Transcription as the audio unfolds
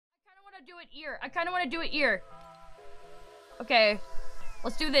want to do it here. I kind of want to do it here. Okay.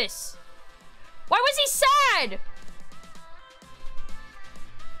 Let's do this. Why was he sad?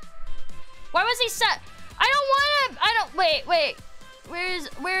 Why was he sad? I don't want to. I don't. Wait.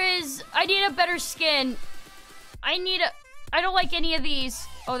 Where is? I need a better skin. I don't like any of these.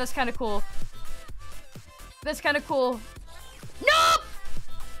 Oh, that's kind of cool. That's kind of cool. Nope!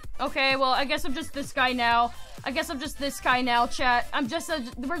 Okay, well, I guess I'm just this guy now. Chat.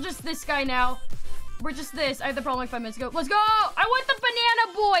 We're just this guy now. We're just this. I had the problem like 5 minutes ago. Let's go! I want the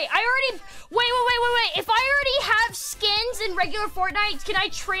banana boy! Wait. If I already have skins in regular Fortnite, can I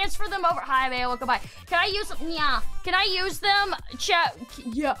transfer them over? Hi, man, welcome by. Can I use them? Yeah. Can I use them? Chat.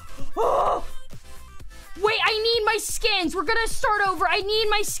 Yeah. Oh! Wait, I need my skins. We're gonna start over. I need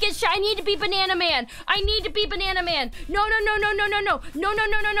my skins, chat. I need to be Banana Man. No.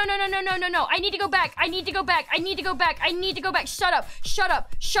 I need to go back. I need to go back. Shut up.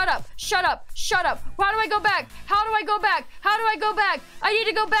 How do I go back?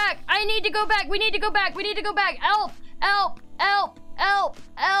 I need to go back. We need to go back. Help.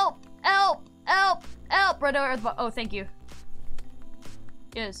 Right over. Oh, thank you.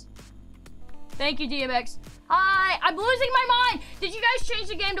 Yes. Thank you, DMX. Hi, I'm losing my mind. Did you guys change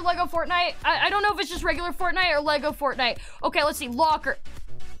the game to Lego Fortnite? I don't know if it's just regular Fortnite or Lego Fortnite. Okay, let's see. Locker.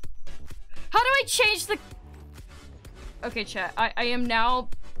 How do I change the... Okay, chat. I am now...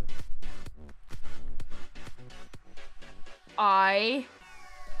 That's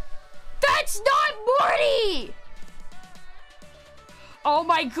not Morty! Oh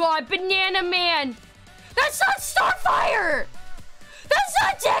my god, Banana Man. That's not Starfire! That's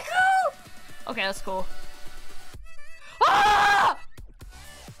not Deku! Okay, that's cool. Ah!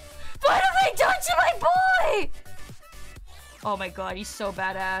 What have they done to my boy? Oh my god, he's so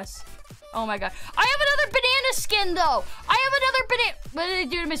badass. Oh my god. I have another banana skin, though. What did they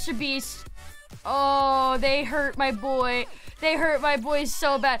do to Mr. Beast? Oh, they hurt my boy. They hurt my boy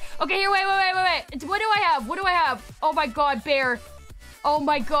so bad. Okay, here, wait. What do I have? Oh my god, bear. Oh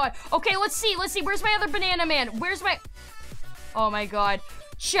my god. Okay, let's see. Where's my other banana man? Oh my god.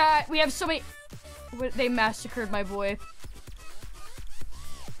 Chat, we have so many... They massacred my boy.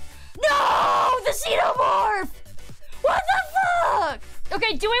 No! The Xenomorph! What the fuck?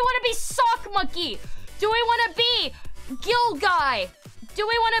 Okay, do we want to be Sock Monkey? Do we want to be Gill Guy? Do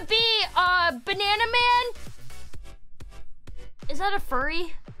we want to be, Banana Man? Is that a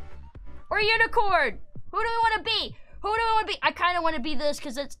furry? Or a unicorn? Who do we want to be? I kind of want to be this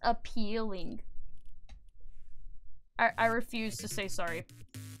because it's appealing. I refuse to say sorry.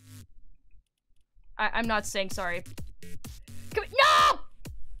 I'm not saying sorry. No!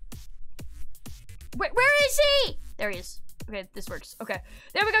 Wait, where is he? There he is. Okay, this works. Okay,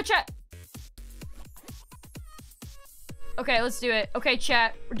 there we go, chat. Okay, let's do it. Okay,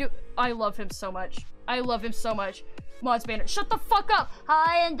 chat. I love him so much. Mods Banner, shut the fuck up.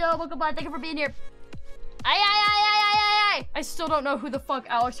 Hi, Endo. Welcome by. Thank you for being here. I still don't know who the fuck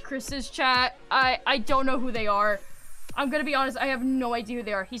Alex Chris is, chat. I don't know who they are. I'm gonna be honest, I have no idea who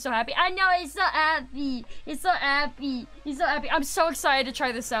they are. He's so happy. I know, he's so happy. I'm so excited to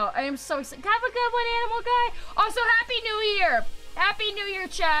try this out. I am so excited. Have a good one, Animal Guy. Also, Happy New Year. Happy New Year,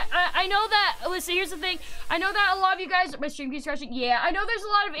 chat. I know that, listen, here's the thing. I know that a lot of you guys, my stream keeps crashing. Yeah, I know there's a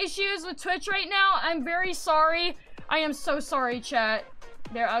lot of issues with Twitch right now. I'm very sorry. I am so sorry, chat.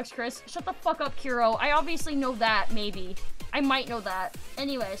 There, Alex Chris. Shut the fuck up, Kiro. I obviously know that, maybe. I might know that.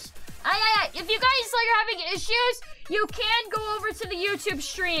 Anyways. If you guys are having issues, you can go over to the YouTube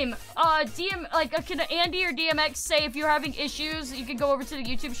stream. Can Andy or DMX say if you're having issues, you can go over to the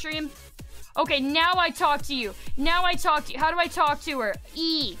YouTube stream? Okay, now I talk to you. How do I talk to her?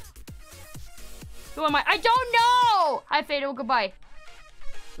 E. Who am I? I don't know! Hi, Fatal. Goodbye.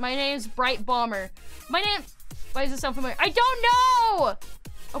 My name's Bright Bomber. Why does it sound familiar? I don't know!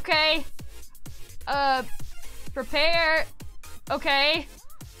 Okay. Prepare. Okay.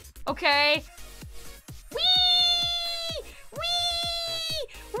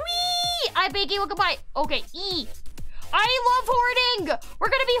 I beg you, goodbye. Okay, E. I love hoarding. We're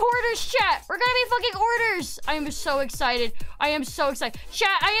gonna be hoarders, chat. We're gonna be fucking hoarders. I am so excited.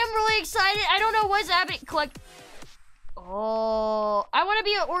 Chat, I am really excited. I don't know what's happening. Collect. Oh, I want to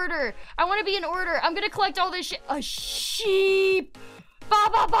be an order. I'm gonna collect all this shit. A sheep. Ba. I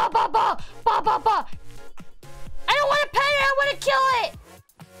don't want to pet it. I want to kill it.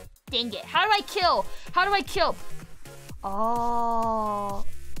 Dang it. How do I kill? Oh.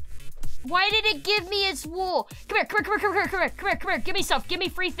 Why did it give me its wool? Come here. Give me stuff. Give me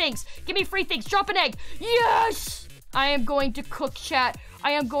free things. Drop an egg. Yes! I am going to cook, chat.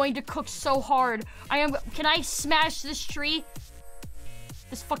 I am going to cook so hard. Can I smash this tree?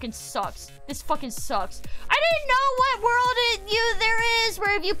 This fucking sucks. This fucking sucks. I didn't know what world there is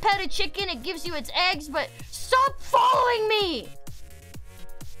where if you pet a chicken, it gives you its eggs, but stop following me!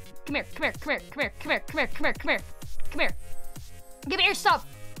 Come here, come here, come here, come here, come here, come here, come here, come here, come here. Give me your stuff.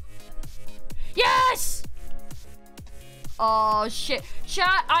 Yes! Oh, shit.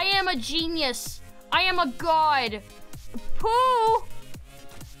 Chat, I am a genius. I am a god. Pooh!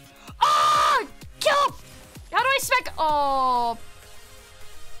 Ah! Kill him! How do I smack? Oh.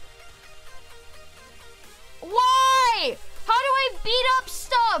 Why? How do I beat up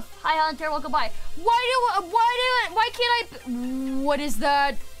stuff? Hi, Hunter. Welcome by. Why can't I? What is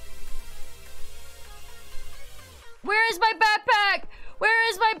that? Where is my backpack? Where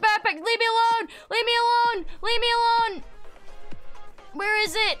is my backpack? Leave me alone! Leave me alone! Leave me alone! Where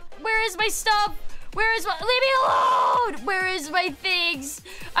is it? Where is my stuff? Where is my— leave me alone! Where is my things?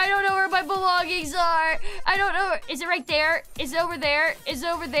 I don't know where my belongings are. I don't know. Is it right there? Is it over there? Is it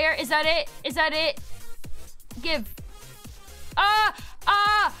over there? Is that it? Is that it? Give.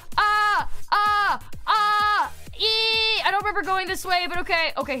 I don't remember going this way, but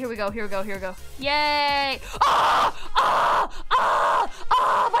okay. Okay, here we go, here we go, here we go. Yay! My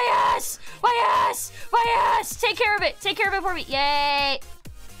ass! My ass! My ass! Take care of it! Take care of it for me! Yay!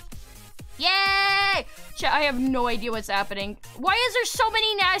 Yay! Chat, I have no idea what's happening. Why is there so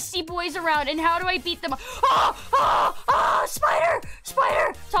many nasty boys around, and how do I beat them? Spider!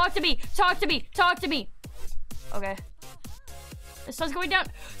 Spider! Talk to me! Talk to me! Talk to me! Okay. The sun's going down.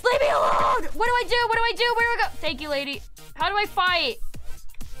 Leave me alone! What do I do? What do I do? Where do I go? Thank you, lady. How do I fight?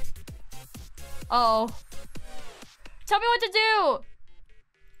 Oh. Tell me what to do!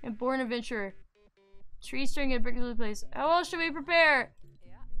 And born adventurer. Tree staring at a particular place. How else should we prepare?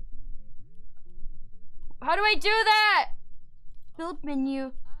 How do I do that? Build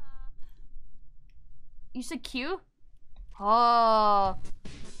menu. You said Q? Oh.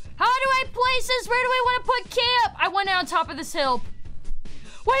 How do I place this? Where do I want to put camp? I want it on top of this hill.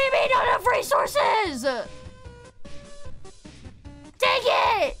 What do you mean not enough resources? Dang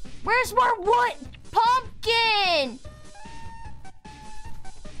it! Where's more wood? Pumpkin!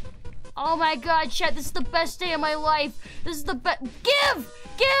 Oh my god, chat, this is the best day of my life. This is the best. Give!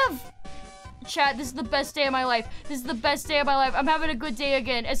 Give! Chat, this is the best day of my life. This is the best day of my life. I'm having a good day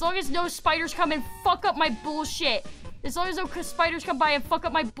again. As long as no spiders come and fuck up my bullshit. As long as no spiders come by and fuck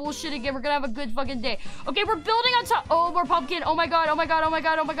up my bullshit again, we're gonna have a good fucking day. Okay, we're building on top. Oh, more pumpkin. Oh my god, oh my god, oh my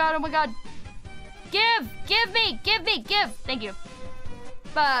god, oh my god, oh my god. Give! Give me! Give me! Give! Thank you.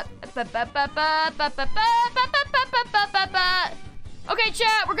 Okay,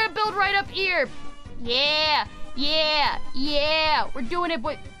 chat, we're gonna build right up here. Yeah! Yeah! Yeah! We're doing it,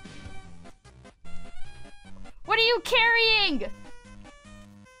 boy. What are you carrying?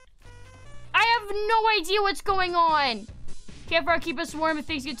 I have no idea what's going on. Campfire keep us warm if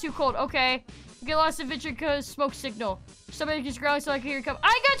things get too cold. Okay. We get lost in adventure because smoke signal. Somebody just growling so I can hear you come.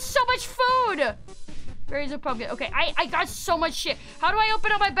 I got so much food. Berries of pumpkin. Okay, I got so much shit. How do I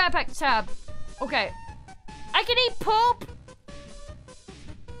open up my backpack tab? Okay. I can eat poop.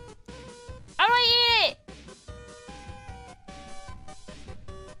 How do I eat it?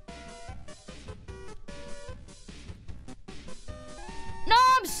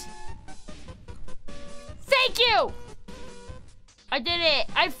 Noms! Thank you! I did it.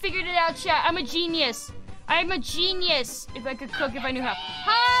 I figured it out, chat. I'm a genius. I'm a genius. If I could cook, if I knew how.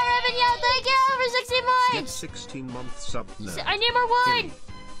 Hi, Revenue. Thank you for 16 months. Get 16 months up now. I need more wood.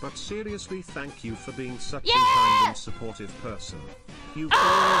 But seriously, thank you for being such a kind and supportive person. You've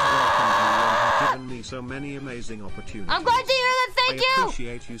always welcomed me and have given me so many amazing opportunities. I'm glad to hear that. Thank you. I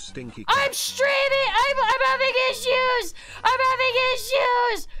appreciate you, Stinky Cat. I'm streaming. I'm having issues. I'm having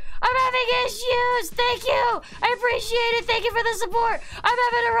issues. I'm having issues. Thank you. I appreciate it. Thank you for the support. I'm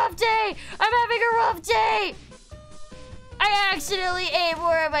having a rough day. I'm having a rough day. I accidentally ate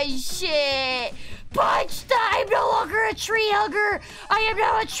more of my shit. Punch that! I'm no longer a tree hugger. I am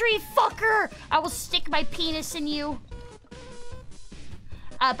now a tree fucker. I will stick my penis in you.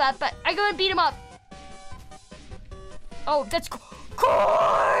 I go and beat him up. Oh, that's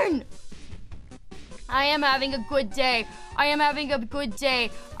corn. I am having a good day. I am having a good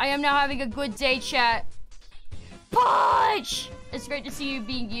day. I am now having a good day, chat. Punch! It's great to see you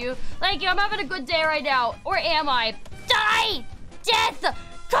being you. Thank you. I'm having a good day right now. Or am I? Die! Death!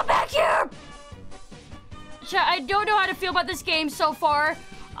 Come back here! Chat, I don't know how to feel about this game so far.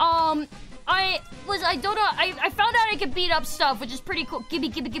 I don't know. I found out I could beat up stuff, which is pretty cool. Give.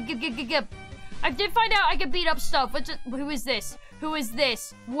 I did find out I could beat up stuff. Who is this? Who is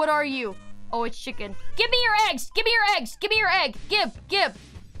this? What are you? Oh, it's chicken. Give me your eggs. Give me your eggs. Give me your egg. Give.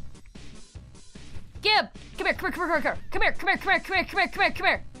 Gib! Come here, come here, come here, come here, come here, come here, come here, come here, come here, come here, come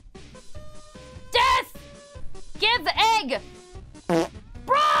here. Death! Give the egg!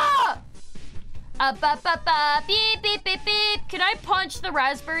 Bruh! Ba, beep, beep, beep, beep. Can I punch the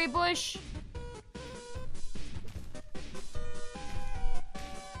raspberry bush?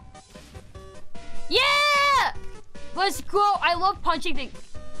 Yeah! Let's go. I love punching things.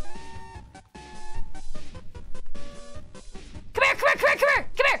 Come here, come here, come here, come here,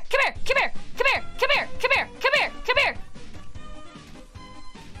 come here, come here, come here, come here, come here, come here, come here, come here.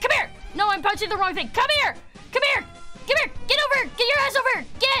 Come here. No, I'm punching the wrong thing. Come here. Come here. Come here. Get over here. Get your ass over here.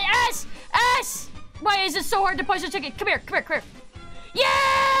 Get ass. Ass. Why is it so hard to punch the chicken? Come here, come here, come here.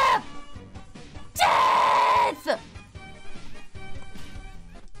 Yeah! Death!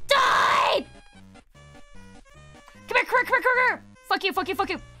 Die! Come here, come here, come here, come here. Fuck you, fuck you, fuck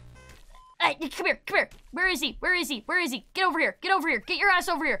you. Hey, come here, come here. Where is he? Where is he? Where is he? Get over here. Get over here. Get your ass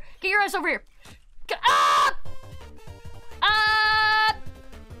over here. Get your ass over here. Ah! Ah!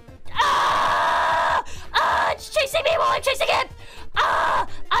 Ah! Ah! It's chasing me while I'm chasing him. Ah!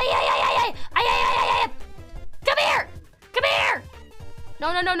 Ay, ay, ay, ay, ay, ay, ay, ay, ay. Come here! Come here!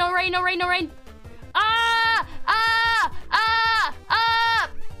 No, no, no, no rain, no rain, no rain. Ah! Ah! Ah! Ah!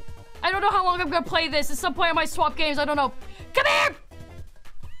 I don't know how long I'm gonna play this. At some point I might swap games. I don't know. Come here!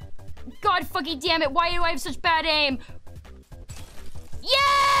 God fucking damn it. Why do I have such bad aim?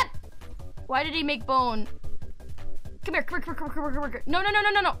 Yeah! Why did he make bone? Come here, come here, come here, come here, come here, come here. No, no, no,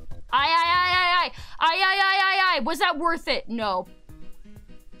 no, no, no. Ay, ay, ay, ay, ay. Ay, ay, ay, ay, ay. Was that worth it? No.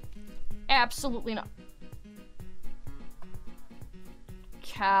 Absolutely not.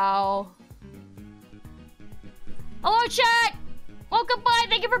 Cow. Hello, chat! Welcome by,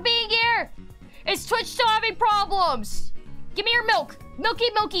 thank you for being here! Is Twitch still having problems? Give me your milk! Milky,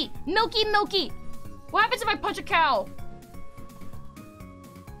 milky! Milky, milky! What happens if I punch a cow?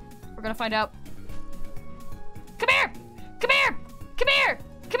 We're gonna find out. Come here! Come here! Come here!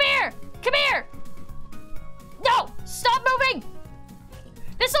 Come here! Come here! No! Stop moving!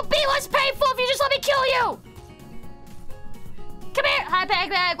 This'll be less painful if you just let me kill you! Come here! Hi,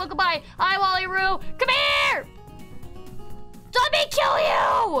 Peg Peg! Welcome by! Hi, Wally Roo! Come here! Let me kill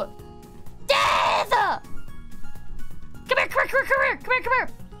you! Death! Come here, come here, come here, come here, come here, come here!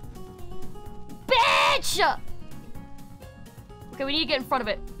 Bitch! Okay, we need to get in front of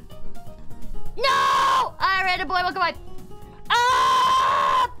it. No! Hi, random boy, welcome by.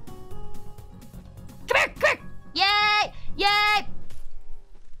 Ah! Come here, come here! Yay! Yay!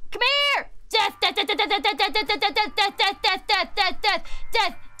 Come here! Death, death, death, death, death, death, death, death, death, death, death, death, death, death, death,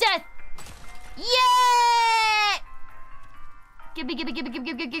 death, death. Yay! Give me, give me, give me, give me,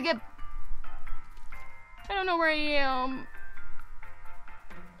 give me, give me, give me. I don't know where I am.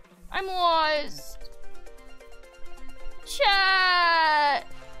 I'm lost. Chat.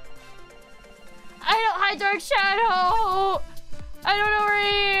 Hi, Dark Shadow. I don't know where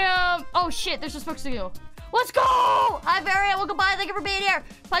I am. Oh shit, there's a smoke signal. Let's go! Hi, Variant. Welcome by. Thank you for being here.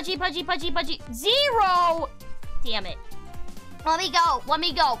 Pudgy, pudgy, pudgy, pudgy. 0! Damn it. Let me go. Let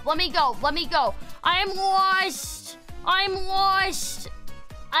me go. Let me go. Let me go. I'm lost. I'm lost.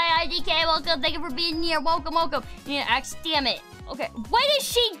 Hi, IDK. Welcome. Thank you for being here. Welcome, welcome. Yeah, X. Damn it. Okay. What is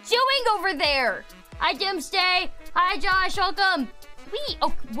she doing over there? Hi, Doomsday. Hi, Josh. Welcome. Wee.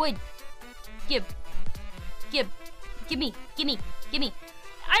 Oh, wood. Give. Give. Give me. Give me. Give me.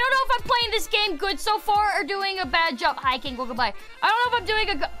 I don't know if I'm playing this game good so far or doing a bad job. Hi, King. Welcome by. I don't know if I'm doing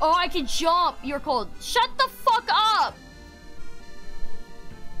a good... Oh, I can jump. You're cold. Shut the fuck up.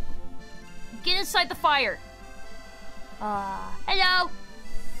 Get inside the fire. Hello.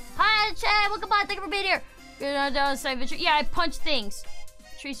 Hi, chat. Welcome by. Thank you for being here. Yeah, I punch things.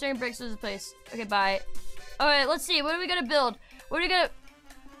 Tree staring bricks was the place. Okay, bye. Alright, let's see. What are we gonna build? What are we gonna...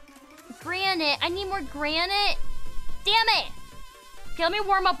 Granite. I need more granite. Damn it. Okay, let me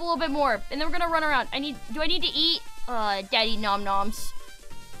warm up a little bit more, and then we're gonna run around. Do I need to eat? Daddy nom-noms.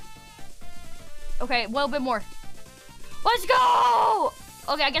 Okay, a little bit more. Let's go!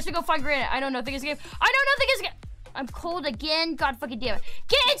 Okay, I guess we go find granite. I don't know. Think it's a game. I don't know. Think it's a game. I'm cold again. God fucking damn it.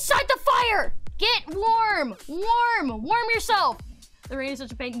 Get inside the fire! Get warm! Warm! Warm yourself! The rain is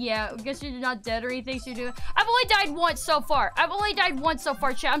such a pain. Yeah, I guess you're not dead or anything, so you're doing... I've only died once so far. I've only died once so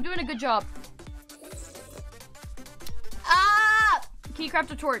far, chat. I'm doing a good job. Ah! Can you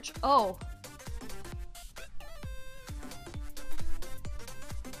craft a torch? Oh.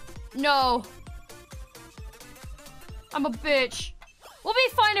 No. I'm a bitch. We'll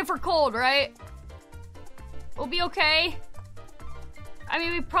be fine if we're cold, right? We'll be okay. I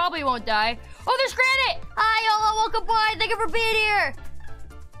mean, we probably won't die. Oh, there's granite! Hi, y'all. Welcome by. Thank you for being here.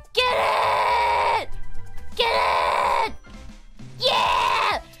 Get it! Get it!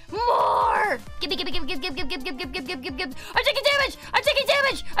 Yeah! More! Give. I'm taking damage. I'm taking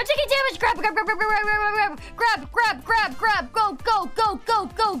damage. Grab.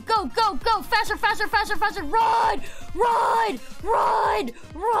 Go. Faster. Run.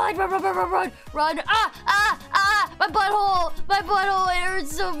 My butthole. It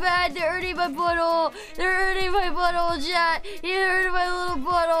hurts so bad. They're hurting my butthole. Chat. You're hurting my little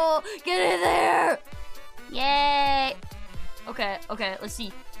butthole. Get in there. Yay. Okay, let's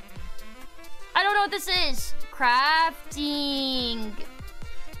see. I don't know what this is. Crafting.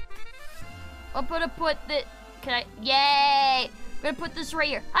 I'm gonna put the... Yay! I'm gonna put this right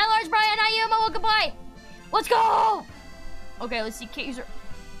here. Hi, Large Brian. Hi, Yuma. Welcome by. Let's go! Okay, let's see. Can't use her...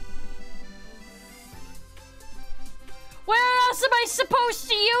 Where else am I supposed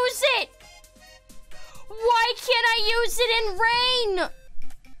to use it? Why can't I use it in rain?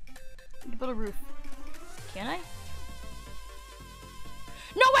 I can build a roof. Can I?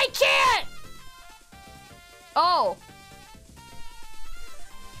 No, I can't! Oh.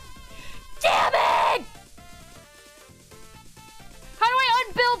 Damn it! How do I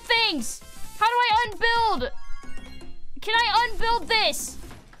unbuild things? How do I unbuild? Can I unbuild this?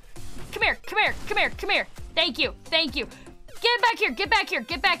 Come here. Thank you. Get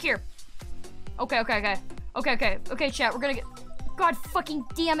back here. Okay, chat, we're gonna get... God fucking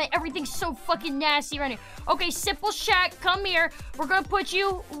damn it, everything's so fucking nasty right here. Okay, Simple Shack, come here. We're gonna put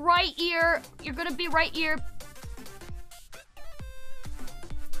you right here. You're gonna be right here.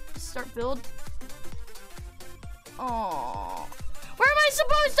 Start build. Oh, where am I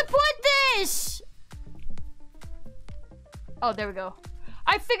supposed to put this? Oh, there we go.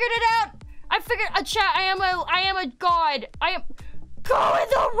 I figured it out. Chat, I am a god. Go in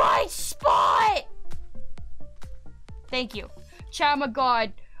the right spot. Thank you. Chat, I'm a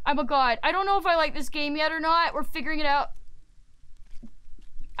god. I don't know if I like this game yet or not. We're figuring it out.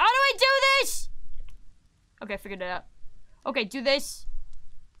 How do I do this? Okay, I figured it out. Okay, do this.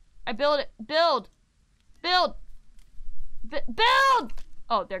 I build it. Build.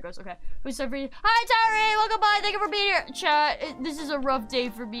 Oh, there it goes. Okay. Who's so free? Hi, Tyree. Welcome by. Thank you for being here. Chat, this is a rough day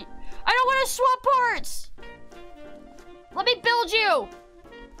for me. I don't want to swap parts. Let me build you.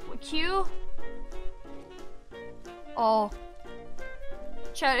 What, Q? Oh.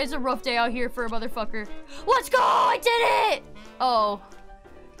 Chat, it's a rough day out here for a motherfucker. Let's go! I did it! Oh.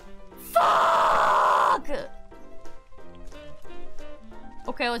 Fuck!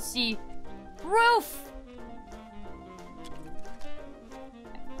 Okay, let's see. Roof!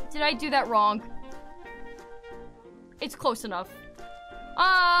 Did I do that wrong? It's close enough.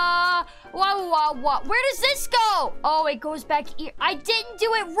 Where does this go? Oh, it goes back here. I didn't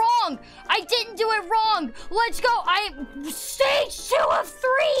do it wrong. Let's go. I'm stage 2 of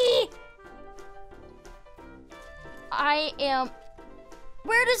 3.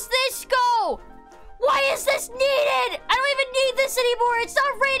 Where does this go? Why is this needed? I don't even need this anymore. It's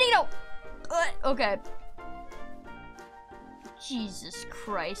not raining. No. Okay. Jesus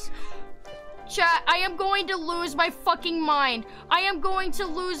Christ. Chat, I am going to lose my fucking mind. I am going to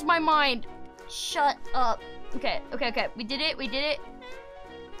lose my mind. Shut up. Okay. We did it.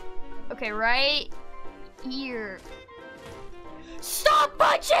 Okay, right here. Stop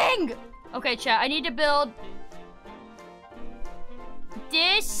punching! Okay, chat, I need to build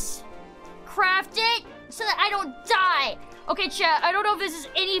this, craft it, so that I don't die. Okay, chat, I don't know if this is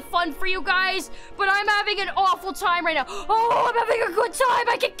any fun for you guys, but I'm having an awful time right now. Oh, I'm having a good time.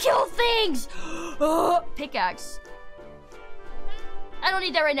 I can kill things. Pickaxe. I don't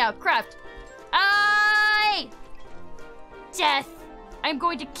need that right now. Craft. Death. I am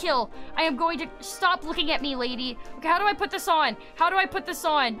going to kill. I am going to... Stop looking at me, lady. Okay, how do I put this on? Let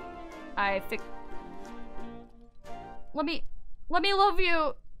me love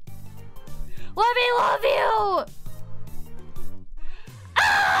you. Let me love you.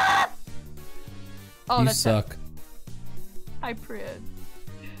 Ah! Oh, you suck. Hi, Prid.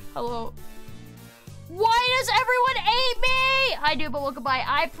 Hello. Why does everyone hate me? Hi, dude, but welcome by.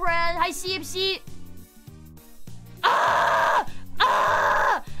 Hi, Pred. Hi, CMC.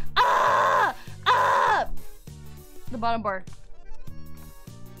 The bottom bar.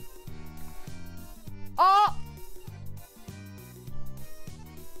 Oh!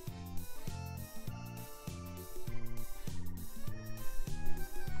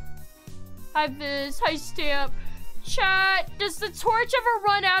 Hi, Viz. Hi, Stamp. Chat, does the torch ever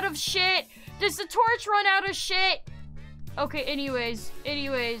run out of shit? Okay, anyways,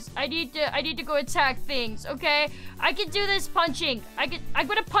 I need to go attack things, okay? I can do this punching. I'm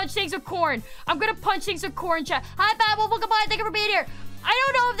gonna punch things with corn. Chat. Hi, Babel, welcome by, thank you for being here. I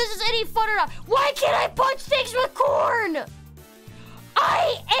don't know if this is any fun or not. Why can't I punch things with corn?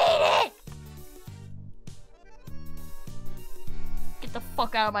 I ate it! Get the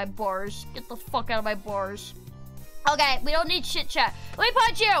fuck out of my bars. Get the fuck out of my bars. Okay, we don't need shit chat. Let me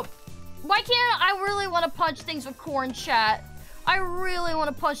punch you! Why can't I really want to punch things with corn, chat? I really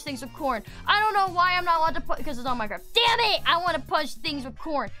want to punch things with corn. I don't know why I'm not allowed to punch, because it's on Minecraft. Damn it! I want to punch things with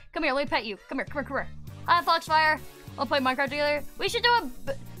corn. Come here, let me pet you. Come here, come here, come here. Hi, Foxfire. I'll play Minecraft together. We should do a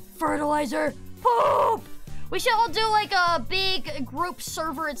fertilizer. Poop! We should all do like a big group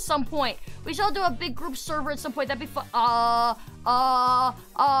server at some point. We should all do a big group server at some point. That'd be fun.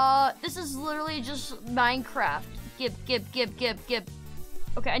 This is literally just Minecraft. Gib.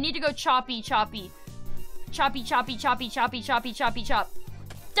 Okay, I need to go choppy. Choppy.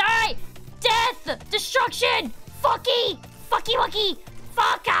 Die! Death! Destruction! Fucky! Wucky!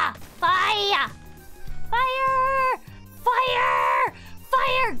 Fucka! Fire!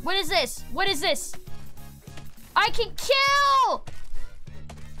 What is this? I can kill!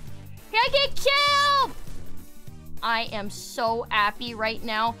 I can kill! I am so happy right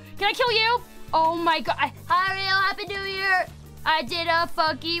now. Can I kill you? Oh my god. Happy New Year! I did a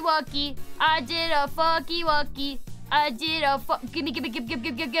fucky wucky.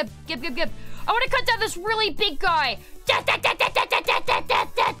 Give. I want to cut down this really big guy.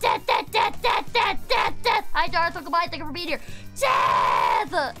 Hi, Darth. Goodbye. Thank you for being here.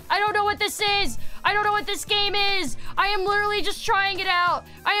 Death! I don't know what this is. I don't know what this game is. I am literally just trying it out.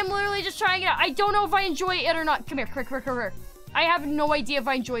 I don't know if I enjoy it or not. Come here. I have no idea if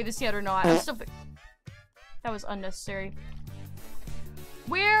I enjoy this yet or not. That was unnecessary.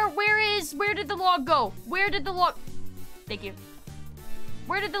 Where did the log go? Thank you.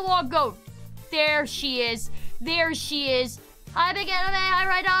 Where did the log go? There she is. Hi, Big Anime. Hi,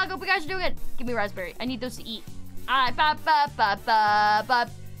 Right Dog. Hope you guys are doing good. Give me raspberry. I need those to eat. Death!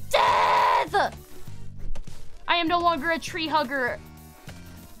 I am no longer a tree hugger.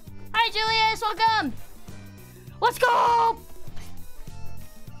 Hi, Julius. Welcome. Let's go.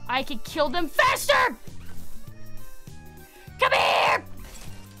 I can kill them faster. Come here.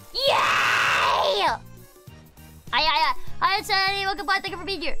 Yay! Hi, Sandy. Welcome back. Thank you for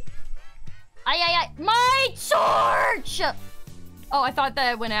being here. My torch! Oh, I thought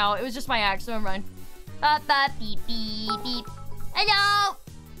that went out. It was just my axe. Never mind. Beep. Hello!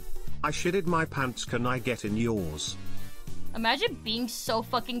 I shitted my pants. Can I get in yours? Imagine being so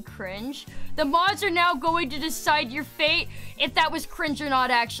fucking cringe. The mods are now going to decide your fate if that was cringe or not,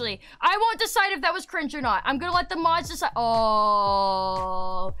 actually. I won't decide if that was cringe or not. I'm gonna let the mods decide.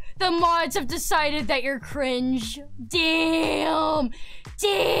 Oh, the mods have decided that you're cringe. Damn.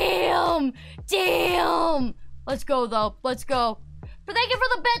 Let's go, though. Let's go. But thank you for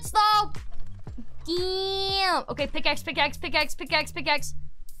the bits, though. Damn. Okay, pickaxe.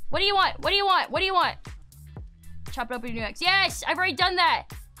 What do you want? Chop it up with your new axe. Yes, I've already done that.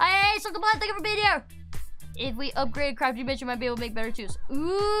 Hey, so come on, thank you for being here. If we upgrade crafting bench, we might be able to make better tools.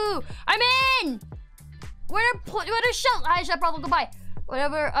 Ooh, I'm in. What a shell. I should probably goodbye.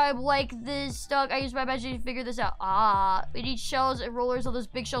 Whatever, I like this dog. I use my magic to figure this out. We need shells and rollers. All those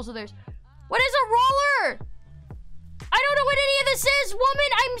big shells are theirs. What is a roller? I don't know what any of this is,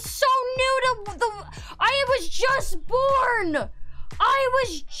 woman. I'm so new to the. I was just born.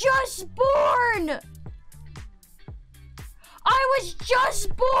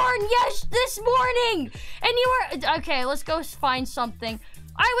 Yes, this morning. And you were... Okay, let's go find something.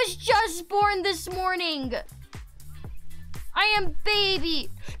 I was just born this morning. I am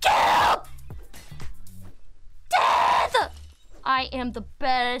baby. Kill! Death! I am the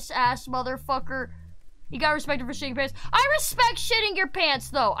best ass motherfucker. You gotta respect it for shitting your pants. I respect shitting your pants,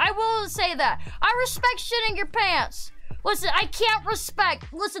 though. I will say that. I respect shitting your pants. Listen, I can't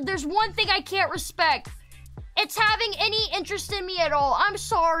respect. Listen, there's one thing I can't respect. It's having any interest in me at all. I'm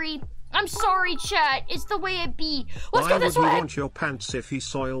sorry. I'm sorry, chat. It's the way it be. Let's go this way. Why would you want your pants if he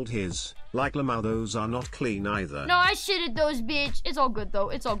soiled his? Like Lamau, those are not clean either. No, I shitted those, bitch. It's all good, though.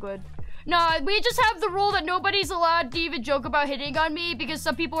 It's all good. No, we just have the rule that nobody's allowed to even joke about hitting on me because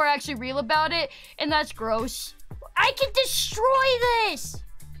some people are actually real about it, and that's gross. I can destroy this!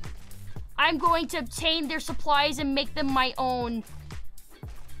 I'm going to obtain their supplies and make them my own.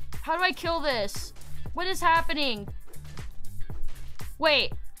 How do I kill this? What is happening?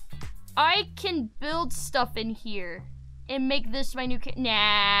 Wait. I can build stuff in here and make this my new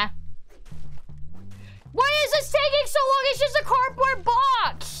nah. Why is this taking so long? It's just a cardboard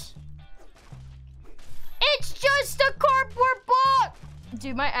box. It's just a cardboard box.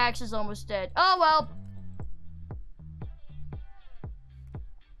 Dude, my axe is almost dead. Oh, well.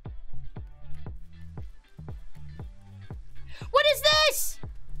 What is this?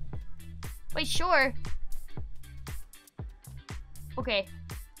 Wait, sure. Okay.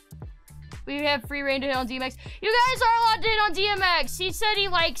 We have free reign to hit on DMX. You guys are allowed to hit on DMX. He said he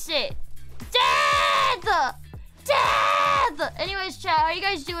likes it. Death! Death! Anyways, chat, how you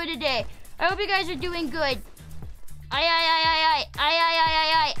guys doing today? I hope you guys are doing good.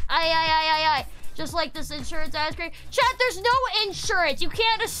 Just like this insurance ass cream. Chat, there's no insurance. You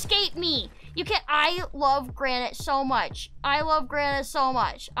can't escape me. You can't. I love Granite so much. I love Granite so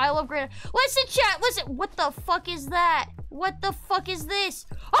much. I love Granite. Listen, chat, listen. What the fuck is that? What the fuck is this?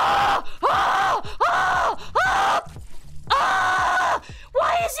 Ah! Ah! Ah! Ah! Ah!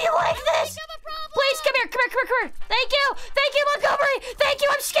 Why is he like this? Please, come here, come here, come here, come here. Thank you, Montgomery. Thank you,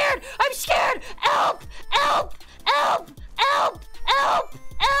 I'm scared. I'm scared. Help, help, help, help, help,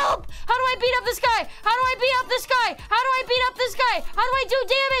 help. How do I beat up this guy? How do I beat up this guy? How do I beat up this guy? How do I do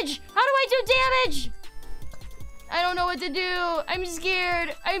damage? How do I do damage? I don't know what to do. I'm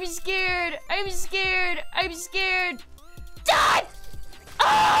scared. I'm scared. I'm scared. I'm scared. Die!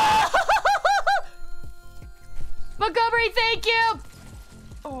 Ah! Montgomery, thank you.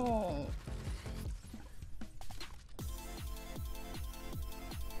 Oh.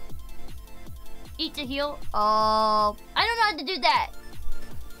 Eat to heal. Oh, I don't know how to do that.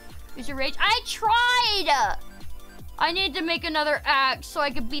 Use your rage. I tried. I need to make another axe so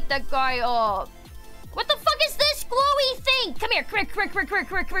I can beat that guy up. What the fuck is this glowy thing? Come here, come here, come here, come here,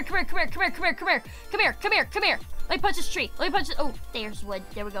 come here, come here, come here, come here, come here, come here, come here, come here, come here, come here. Let me punch this tree. Let me punch this. Oh, there's wood.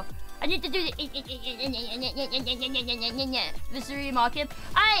 There we go. I need to do the Viscery mock him.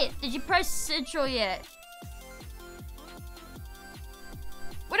 Did you press Central yet?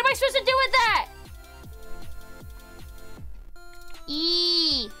 What am I supposed to do with that?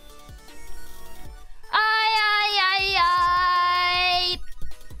 E.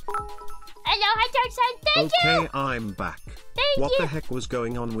 Hello, hi, Darkseid. Thank you. Okay, I'm back. Thank you. What the heck was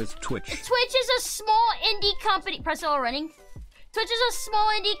going on with Twitch? Twitch is a small indie company. Press all running. Twitch is a small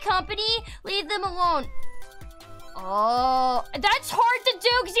indie company. Leave them alone. Oh, that's hard to do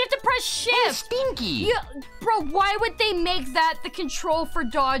because you have to press shift. Oh, stinky. Yeah, bro, why would they make that the control for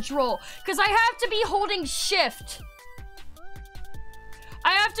dodge roll? Because I have to be holding shift.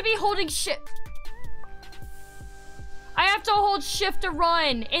 I have to be holding shift. I have to hold shift to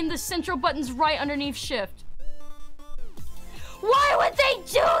run, and the central button's right underneath shift. Why would they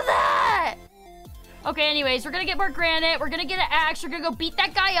do that? Okay, anyways, we're gonna get more granite, we're gonna get an axe, we're gonna go beat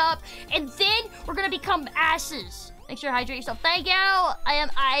that guy up, and then we're gonna become asses. Make sure to hydrate yourself. Thank you! I am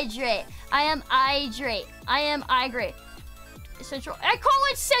hydrate. I am hydrate. I am hydrate. Central. I call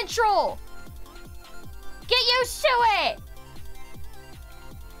it central! Get used to it!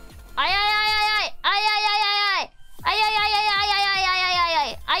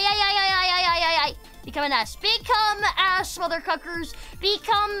 Become an ass. Become ass, motherfuckers.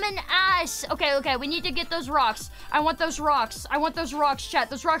 Become an ass. Okay, okay, we need to get those rocks. I want those rocks. I want those rocks, chat.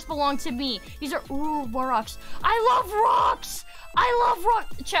 Those rocks belong to me. These are, ooh, more rocks. I love rocks. I love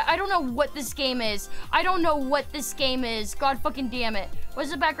rock. Chat, I don't know what this game is. I don't know what this game is. God fucking damn it. What's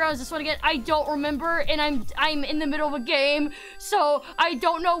the background? Is this one again? I don't remember, and I'm in the middle of a game, so I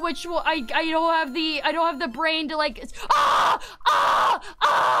don't know which one. I don't have the brain to like. I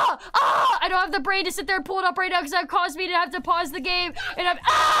don't have the brain to sit there and pull it up right now because that caused me to have to pause the game, and I'm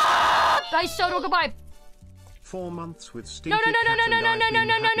Nice Soto, goodbye. 4 months with Stinky No.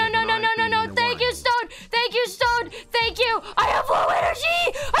 Thank you, Stone. Thank you, Stone. Thank you. I have low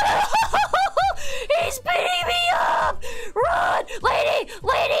energy. He's beating me up. Run, lady,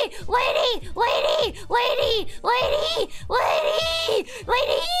 lady, lady, lady, lady, lady, lady,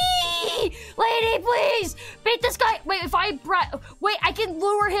 lady, lady, please beat this guy. Wait, if I wait, I can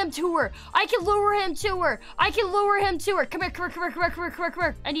lure him to her. I can lure him to her. I can lure him to her. Come here, come here, come here, come here, come here, come here, come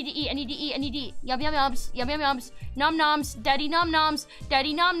here. I need to eat. I need to eat. I need to eat. Yum yum yums. Yum yum yums. Nom noms, daddy nom noms,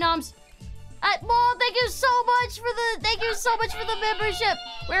 daddy nom noms. Mom, thank you so much for the membership.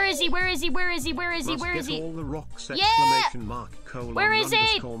 Where is he? Where is he? Where is he? Where is he? Where is he? All the rocks, yeah. ! Where is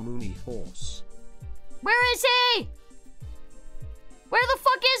he? Mooney horse. Where is he? Where the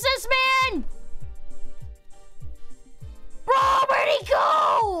fuck is this man? Bro, where'd he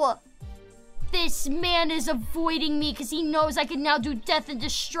go? This man is avoiding me because he knows I can now do death and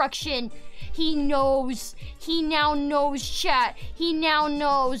destruction. He knows. He now knows, chat. He now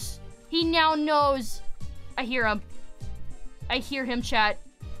knows. He now knows. I hear him. I hear him, chat.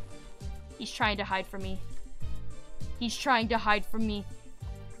 He's trying to hide from me. He's trying to hide from me.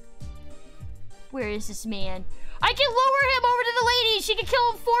 Where is this man? I can lure him over to the lady. She can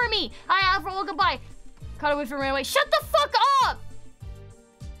kill him for me. Hi, Alfred. Well, goodbye. Caught away from ran away. Shut the fuck up!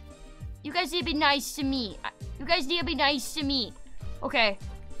 You guys need to be nice to me. You guys need to be nice to me. Okay.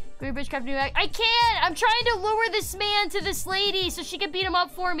 Green bitch Captain New. I can't! I'm trying to lure this man to this lady so she can beat him up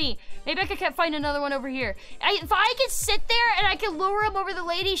for me. Maybe I can find another one over here. If I can sit there and I can lure him over the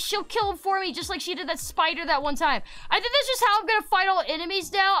lady, she'll kill him for me just like she did that spider that one time. I think that's just how I'm gonna fight all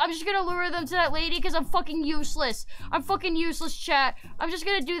enemies now. I'm just gonna lure them to that lady because I'm fucking useless. I'm fucking useless, chat. I'm just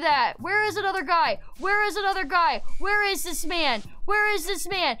gonna do that. Where is another guy? Where is another guy? Where is this man? Where is this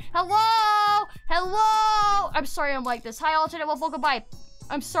man? Hello? Hello? I'm sorry I'm like this. Hi, alternate wolf. Welcome by.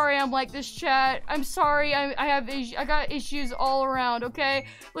 I'm sorry I'm like this, chat. I'm sorry. I got issues all around, okay?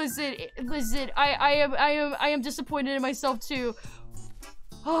 Listen, I am disappointed in myself too.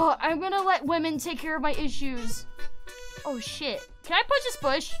 Oh, I'm gonna let women take care of my issues. Oh shit. Can I punch this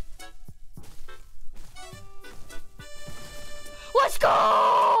bush? Let's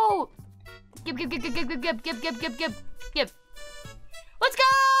go! Give. Let's go!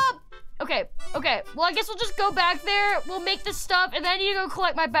 Okay. Well, I guess we'll just go back there. We'll make this stuff, and then I need to go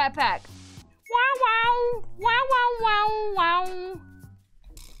collect my backpack. Wow.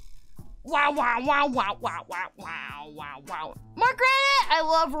 More granite! I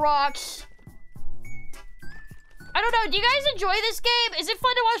love rocks. I don't know. Do you guys enjoy this game? Is it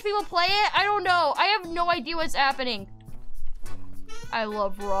fun to watch people play it? I don't know. I have no idea what's happening. I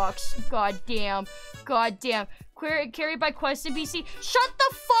love rocks. God damn. Carried by Quest and BC. Shut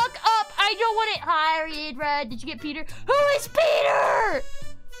the fuck up! I don't want it. Hi, Reed Red. Did you get Peter? Who is Peter?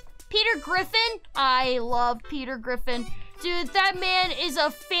 Peter Griffin? I love Peter Griffin. Dude, that man is a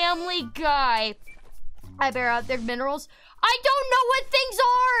family guy. I bear out their minerals. I don't know what things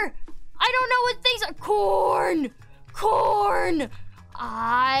are! I don't know what things are. Corn!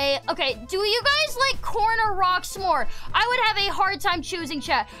 Okay, do you guys like corn or rocks more? I would have a hard time choosing,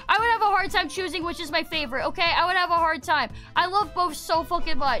 chat. I would have a hard time choosing which is my favorite, okay? I would have a hard time. I love both so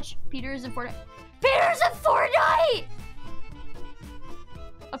fucking much. Peter's in Fortnite. Peter's in Fortnite!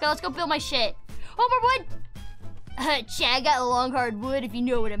 Okay, let's go build my shit. Oh, more wood! Chat, I got a long hard wood if you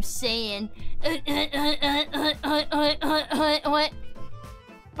know what I'm saying. What?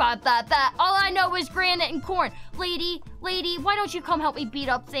 All I know is granite and corn. Lady, why don't you come help me beat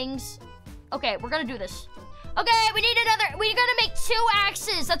up things? Okay, we're gonna do this. Okay, we gotta make 2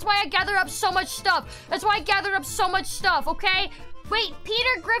 axes. That's why I gathered up so much stuff. Okay? Wait,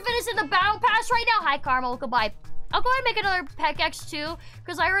 Peter Griffin is in the battle pass right now? Hi, Carmel, goodbye. I'll go ahead and make another pickaxe too,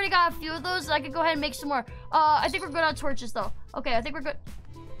 because I already got a few of those, and I can go ahead and make some more. I think we're good on torches though. Okay, I think we're good.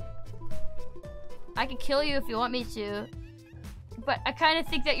 I can kill you if you want me to. But I kind of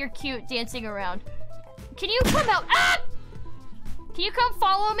think that you're cute dancing around. Can you come out? Ah! Can you come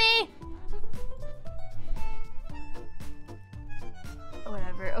follow me?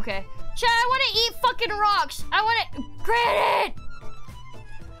 Whatever, okay. Chat, I want to eat fucking rocks. I want to... Granite!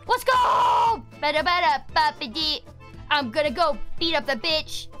 Let's go! I'm gonna go beat up the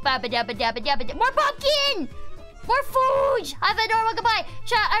bitch. More pumpkin! More food! Have a normal goodbye.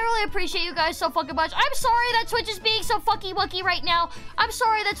 Chat, I really appreciate you guys so fucking much. I'm sorry that Twitch is being so fucky-wucky right now. I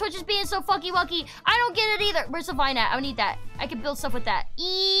don't get it either. Where's the vine at? I need that. I can build stuff with that.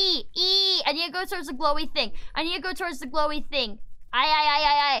 I need to go towards the glowy thing.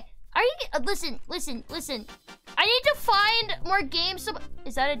 I listen. I need to find more games.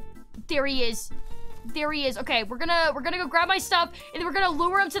 Is that a... There he is. Okay, we're gonna go grab my stuff, and then we're gonna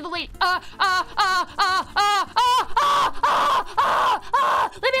lure him to the lady. Leave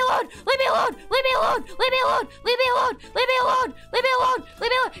me alone.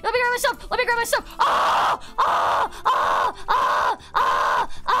 Let me grab my stuff.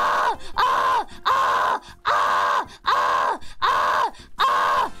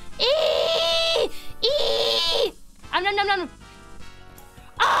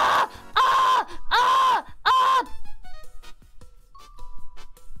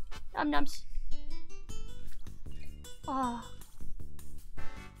 Nom. Nums. Oh.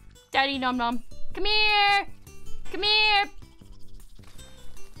 Daddy Num Num. Come here.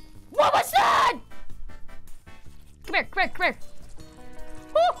 What was that? Come here.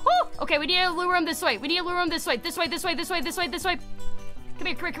 Woo. Okay, we need to lure him this way. This way. Come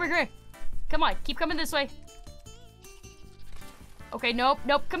here. Come on, keep coming this way. Okay, nope.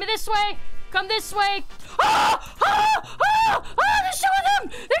 Come this way.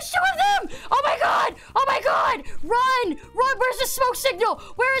 There's 2 of them! Oh my god! Run! Where's the smoke signal?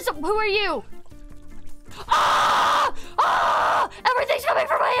 Who are you? Everything's coming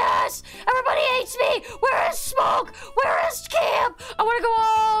from my ass! Everybody hates me! Where is smoke? Where is camp? I wanna go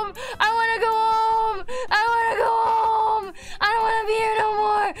home! I don't wanna be here no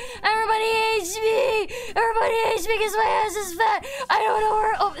more! Everybody hates me because my ass is fat! I don't know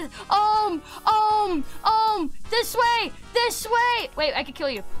where... This way! Wait, I can kill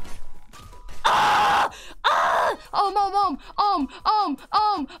you. Ah! Ah!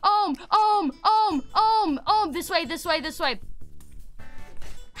 This way, this way, this way.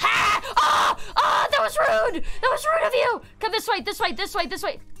 Ha! Ah! Ah! That was rude! That was rude of you! Come this way, this way, this way, this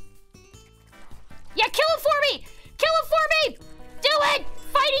way. Yeah, kill him for me! Kill him for me! Do it!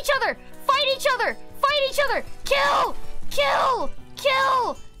 Fight each other! Fight each other! Fight each other! Kill! Kill!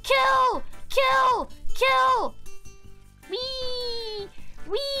 Kill! Kill! Kill! Kill! Wee!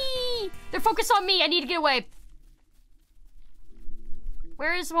 Wee! They're focused on me. I need to get away.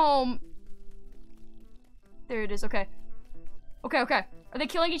 Where is home? There it is. Okay. Okay, okay. Are they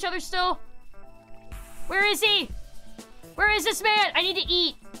killing each other still? Where is he? Where is this man? I need to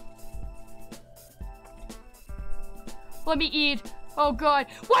eat. Let me eat. Oh god.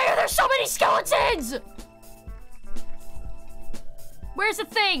 Why are there so many skeletons? Where's the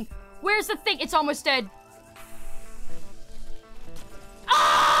thing? Where's the thing? It's almost dead.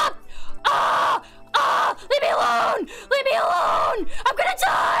 Ah! Ah! Ah! Leave me alone! Leave me alone! I'm gonna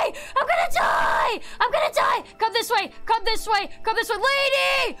die! I'm gonna die! I'm gonna die! Come this way! Come this way! Come this way!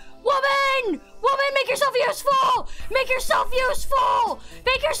 Lady! Woman! Woman, make yourself useful! Make yourself useful!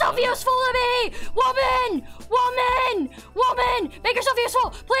 Make yourself useful to me! Woman! Woman! Woman! Make yourself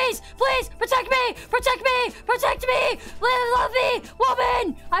useful! Please! Please! Protect me! Protect me! Protect me! Love me!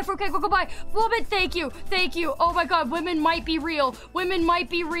 Woman! Okay, go by. Woman, thank you! Thank you! Oh my god, women might be real! Women might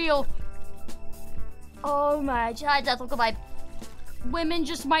be real! Oh my god, that's goodbye. Women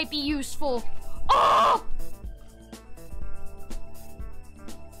just might be useful. Oh!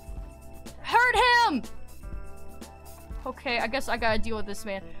 Hurt him! Okay, I guess I gotta deal with this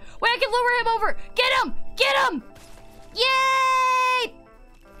man. Wait, I can lure him over! Get him! Get him! Yay!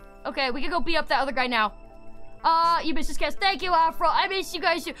 Okay, we can go beat up that other guy now. You missed this cast. Thank you, Afro. I miss you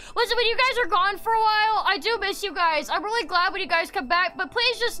guys too. Listen, when you guys are gone for a while, I do miss you guys. I'm really glad when you guys come back, but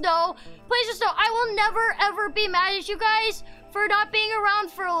please just know, I will never, ever be mad at you guys for not being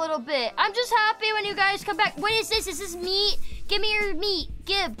around for a little bit. I'm just happy when you guys come back. What is this? Is this meat? Give me your meat.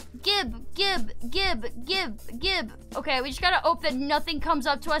 Give. Okay, we just gotta hope that nothing comes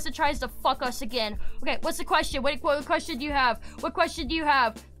up to us and tries to fuck us again. Okay, what's the question? What question do you have? What question do you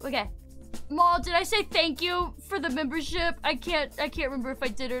have? Okay. Maul, did I say thank you for the membership? I can't remember if I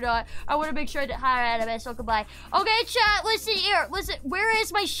did or not. I want to make sure I did. Hi, I so goodbye. Okay, chat, listen here. Listen, where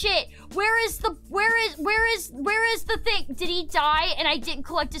is my shit? Where is the thing? Did he die and I didn't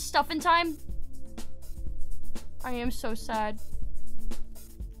collect his stuff in time? I am so sad.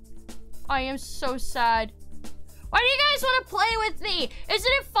 I am so sad. Why do you guys want to play with me?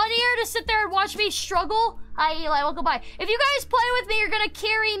 Isn't it funnier to sit there and watch me struggle? Hi, Eli, welcome by. If you guys play with me, you're gonna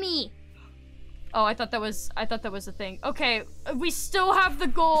carry me. Oh, I thought that was a thing. Okay, we still have the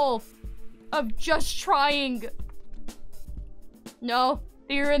goal of just trying. No,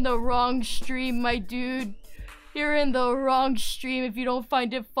 you're in the wrong stream, my dude. You're in the wrong stream if you don't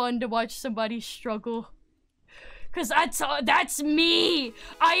find it fun to watch somebody struggle. Cause that's me.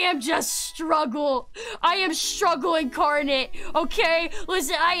 I am just struggle. I am struggle incarnate. Okay?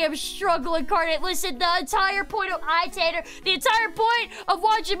 Listen, I am struggle incarnate. Listen, the entire point of the entire point of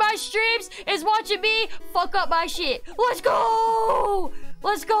watching my streams is watching me fuck up my shit. Let's go!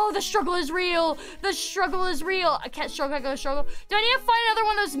 Let's go. The struggle is real. The struggle is real. I can't struggle. I gotta struggle. Do I need to find another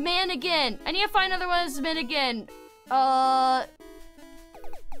one of those men again? I need to find another one of those men again. I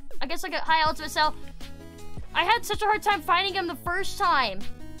guess I got high ultimate cell. I had such a hard time finding him the first time.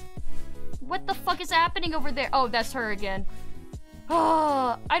 What the fuck is happening over there? Oh, that's her again.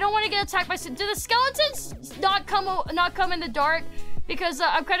 Oh, I don't want to get attacked by... Do the skeletons not come in the dark? Because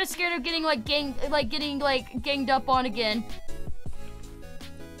I'm kind of scared of getting ganged up on again.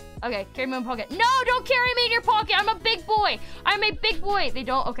 Okay, carry me in my pocket. No, don't carry me in your pocket. I'm a big boy. I'm a big boy. They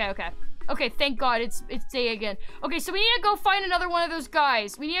don't. Okay, okay. Okay, thank God it's day again. Okay, so we need to go find another one of those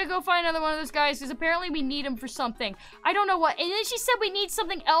guys. We need to go find another one of those guys because apparently we need them for something. I don't know what. And then she said we need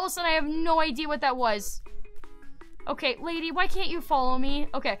something else and I have no idea what that was. Okay, lady, why can't you follow me?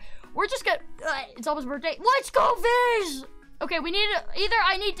 Okay, we're just gonna... it's almost birthday. Let's go, Viz! Okay, we need to... Either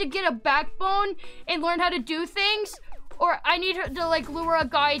I need to get a backbone and learn how to do things, or I need her to, like, lure a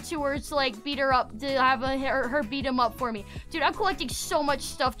guy to her to, like, beat her up, to have her beat him up for me. Dude, I'm collecting so much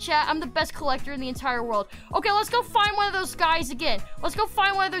stuff, chat. I'm the best collector in the entire world. Okay, let's go find one of those guys again. Let's go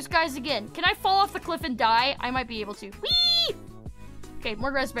find one of those guys again. Can I fall off the cliff and die? I might be able to. Whee! Okay,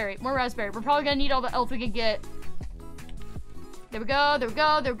 more raspberry. More raspberry. We're probably gonna need all the health we can get. There we go. There we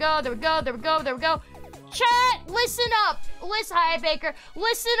go. There we go. There we go. There we go. There we go. Chat, listen up. Listen, hi, Baker.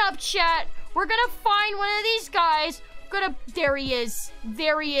 Listen up, chat. We're gonna find one of these guys. There he is.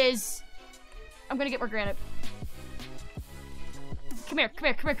 There he is. I'm gonna get more granite. Come here, come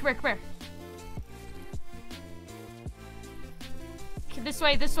here, come here, come here, come here. This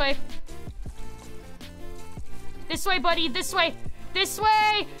way, this way. This way, buddy, this way. This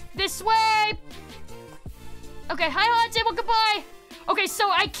way! This way! Okay, hi, Haunted, well, goodbye! Okay, so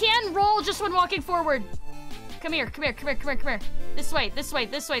I can roll just when walking forward. Come here, come here, come here, come here, come here. This way, this way,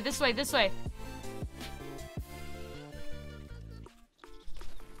 this way, this way, this way.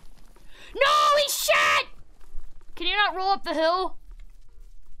 No, he's shit! Can you not roll up the hill?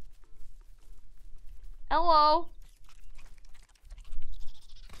 Hello?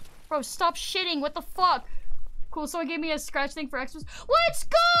 Bro, stop shitting, what the fuck? Cool, someone gave me a scratch thing for Xmas. Let's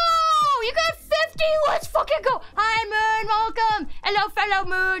go! You got 50, let's fucking go! Hi, Moon, welcome! Hello, fellow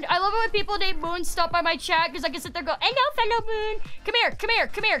Moon. I love it when people named Moon stop by my chat, because I can sit there and go, hello, fellow Moon! Come here, come here,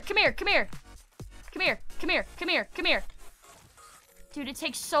 come here, come here, come here. Come here, come here, come here, come here. Dude, it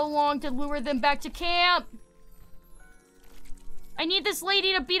takes so long to lure them back to camp. I need this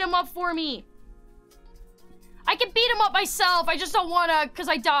lady to beat him up for me. I can beat him up myself, I just don't wanna, because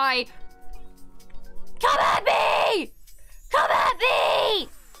I die. Come at me! Come at me!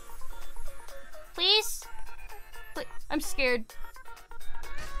 Please? Please? I'm scared.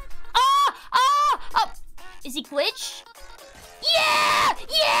 Ah! Ah! Oh! Is he glitched? Yeah!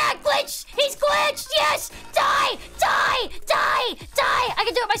 Yeah! Glitched! He's glitched! Yes! Die! Die! Die! Die! I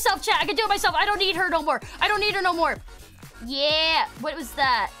can do it myself, chat. I can do it myself. I don't need her no more. I don't need her no more. Yeah! What was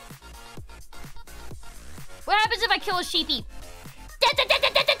that? What happens if I kill a sheepy?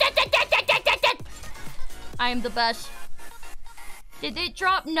 I am the best. Did it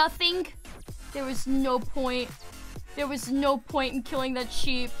drop nothing? There was no point. There was no point in killing that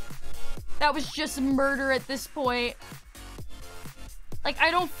sheep. That was just murder at this point. Like, I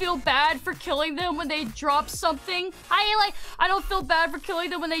don't feel bad for killing them when they drop something. I don't feel bad for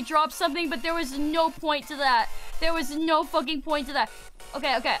killing them when they drop something, but there was no point to that. There was no fucking point to that.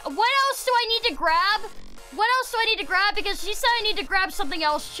 Okay, okay. What else do I need to grab? What else do I need to grab? Because she said I need to grab something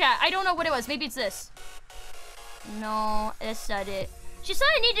else, chat. I don't know what it was. Maybe it's this. No, that's not it. She said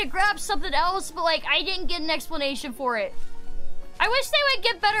I need to grab something else, but like, I didn't get an explanation for it. I wish they would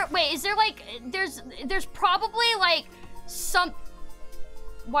get better. Wait, is there like, there's probably like some...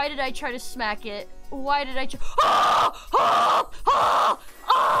 Why did I try to smack it? Why did I try? Oh! Oh! Oh!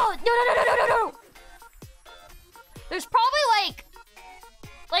 Oh! No, no, no, no, no, no, no! There's probably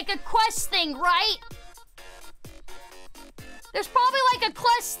like a quest thing, right? There's probably like a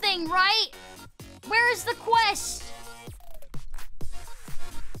quest thing, right? Where is the quest?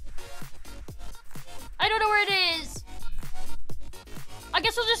 I don't know where it is. I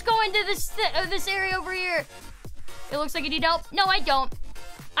guess we'll just go into this area over here. It looks like you need help. No, I don't.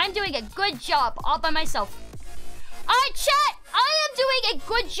 I'm doing a good job all by myself. Chat, I am doing a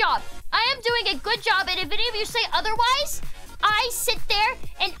good job. I am doing a good job, and if any of you say otherwise, I sit there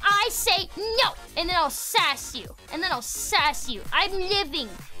and I say no, and then I'll sass you. And then I'll sass you. I'm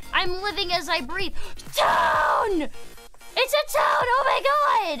living as I breathe. Town! It's a town, oh my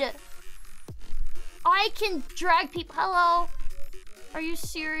god! I can drag people. Hello? Are you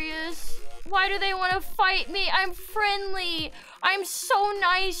serious? Why do they want to fight me? I'm friendly. I'm so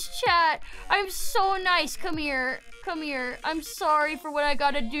nice, chat. I'm so nice. Come here. Come here. I'm sorry for what I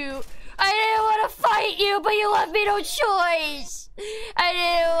gotta do. I didn't want to fight you, but you left me no choice. I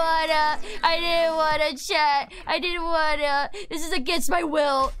didn't wanna, chat. I didn't wanna. This is against my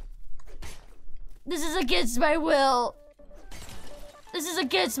will. This is against my will. This is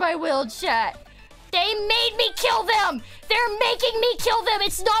against my will, chat. They made me kill them! They're making me kill them!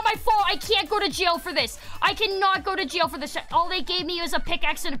 It's not my fault! I can't go to jail for this! I cannot go to jail for this! All they gave me was a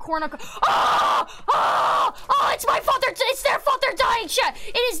pickaxe and a cornucopia. Oh! Oh! Oh! It's my fault! It's their fault they're dying, chat!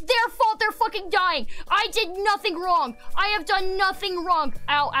 It is their fault they're fucking dying! I did nothing wrong! I have done nothing wrong!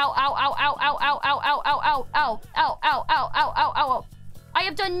 Ow, ow, ow, ow, ow, ow, ow, ow, ow, ow, ow, ow, ow, ow, ow, ow, ow, ow. I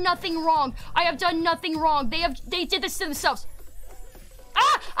have done nothing wrong! I have done nothing wrong! They did this to themselves!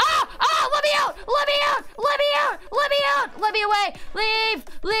 Ah! Ah! Ah! Let me out! Let me out! Let me out! Let me out! Let me away! Leave!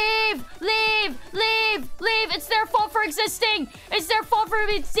 Leave! Leave! Leave! Leave! It's their fault for existing! It's their fault for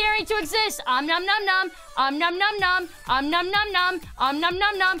daring to exist! Nom nom nom! Nom nom nom! Nom nom nom! Nom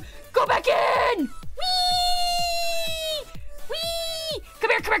nom nom! Go back in! Whee! Whee! Come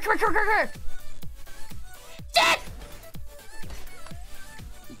here! Come here! Come here! Come here! Come here! Death!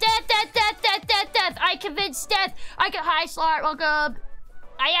 Death! Death! Death! Death! Death! Death! I convinced death! Hi, Slart. Welcome.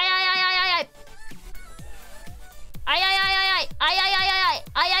 Ay, ay, ay, ay, ay, ay, ay, ay, ay, ay, ay, ay, ay, ay, ay,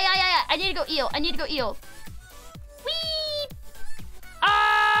 ay, ay, ay, ay, I need to go eel. I need to go eel. Whee!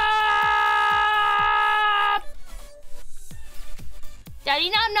 Ah! Daddy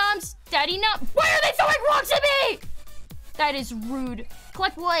nom noms. Daddy nom. Why are they throwing rocks at me? That is rude.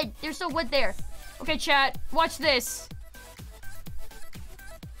 Collect wood. There's no wood there. Okay, chat. Watch this.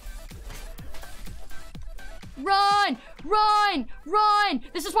 Run! Run! Run!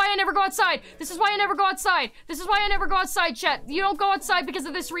 This is why I never go outside. This is why I never go outside. This is why I never go outside, chat. You don't go outside because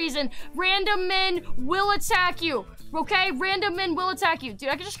of this reason. Random men will attack you. Okay? Random men will attack you. Dude,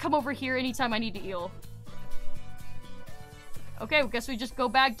 I can just come over here anytime I need to heal. Okay, well, guess we just go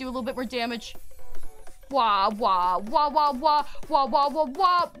back, do a little bit more damage. Wah, wah, wah, wah, wah, wah, wah, wah,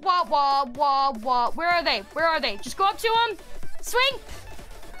 wah, wah, wah, wah, wah. Where are they? Where are they? Just go up to them. Swing.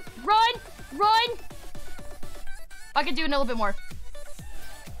 Run. Run. I can do a little bit more.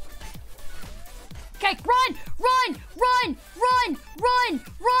 Okay, run. Run. Run. Run. Run.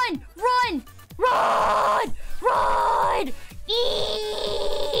 Run. Run. Run. Run.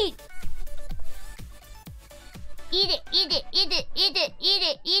 Eat. Eat it. Eat it. Eat it. Eat it. Eat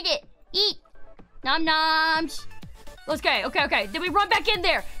it. Eat it. Eat. Nom noms. Okay, okay, okay. Then we run back in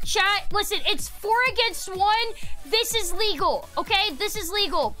there. Chat, listen, it's 4 against 1. This is legal, okay? This is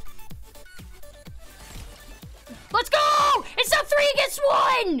legal. Let's go! It's not 3 against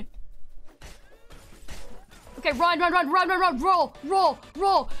 1! Okay, run, run, run, run, run, run, roll, roll,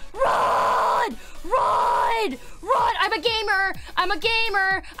 roll, run! Run! Run! I'm a gamer! I'm a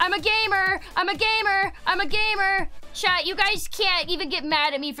gamer! I'm a gamer! I'm a gamer! I'm a gamer! Chat, you guys can't even get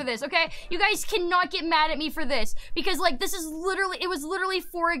mad at me for this, okay? You guys cannot get mad at me for this. Because, like, this is literally, it was literally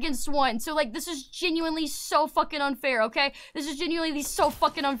 4 against 1. So, like, this is genuinely so fucking unfair, okay? This is genuinely so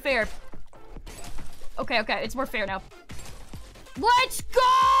fucking unfair. Okay, okay, it's more fair now. Let's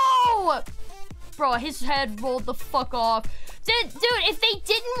go! Bro, his head rolled the fuck off. Dude, if they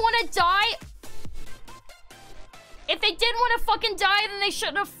didn't want to die... If they didn't want to fucking die, then they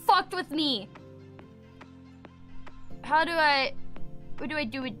shouldn't have fucked with me. How do I... What do I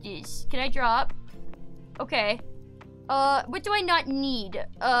do with this? Can I drop? Okay. What do I not need?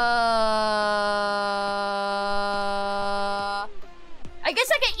 I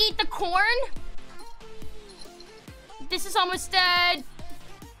guess I can eat the corn. This is almost dead.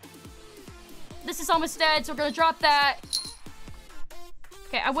 This is almost dead, so we're gonna drop that.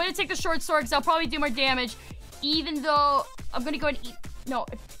 Okay, I want to take the short sword because I'll probably do more damage. Even though I'm gonna go and eat... No,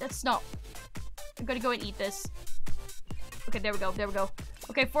 that's not... I'm gonna go and eat this. Okay, there we go, there we go.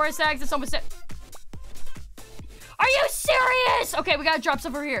 Okay, forest eggs, it's almost dead. Are you serious? Okay, we gotta drop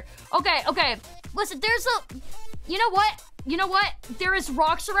stuff over here. Okay, okay. Listen, there's a... You know what? You know what? There is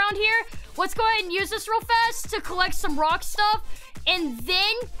rocks around here. Let's go ahead and use this real fast to collect some rock stuff. And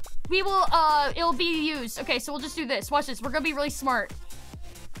then we will, it'll be used. Okay, so we'll just do this. Watch this. We're gonna be really smart.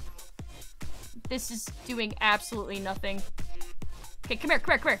 This is doing absolutely nothing. Okay, come here,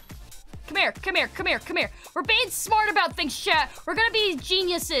 come here, come here. Come here, come here, come here, come here. We're being smart about things, chat. We're gonna be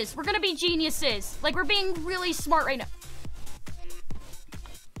geniuses. We're gonna be geniuses. Like, we're being really smart right now.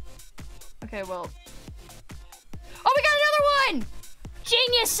 Okay, well. Oh, we got another one!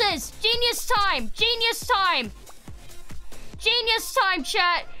 Geniuses! Genius time! Genius time! Genius time,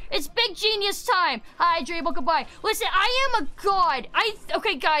 chat! It's big genius time! Hi, Drable, goodbye. Listen, I am a god.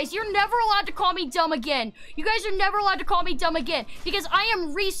 Okay, guys, you're never allowed to call me dumb again. You guys are never allowed to call me dumb again. Because I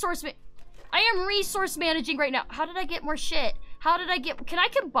am resource managing right now. How did I get more shit? How did I get... Can I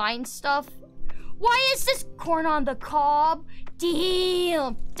combine stuff? Why is this corn on the cob?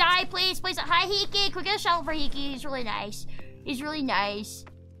 Damn! Die, please, please. Hi, Hiki. Quick, get a shout for Hiki. He's really nice. He's really nice.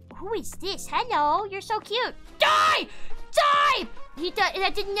 Who is this? Hello, you're so cute. Die! Die!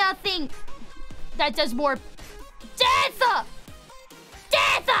 That did nothing. That does more. Death!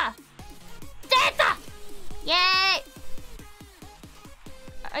 Death! Death! Yay!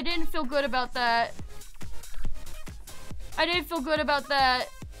 I didn't feel good about that. I didn't feel good about that.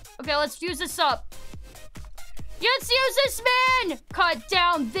 Okay, let's use this up. Let's use this, man! Cut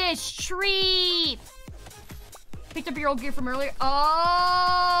down this tree! Picked up your old gear from earlier.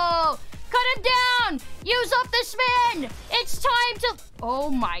 Oh! Cut him down! Use up this man! It's time to... Oh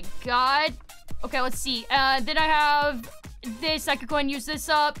my god. Okay, let's see. Then I have this. I could go and use this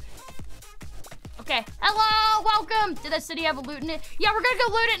up. Okay. Hello! Welcome! Did that city have a loot in it? Yeah, we're gonna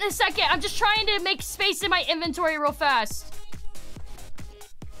go loot it in a second. I'm just trying to make space in my inventory real fast.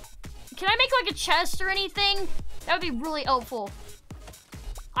 Can I make like a chest or anything? That would be really helpful.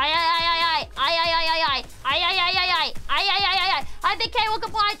 Hi, Big K,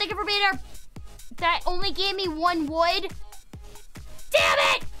 welcome by. Thank you for being here. That only gave me 1 wood. Damn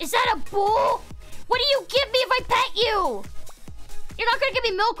it! Is that a bull? What do you give me if I pet you? You're not gonna give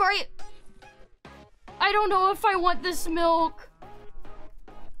me milk, are you? I don't know if I want this milk.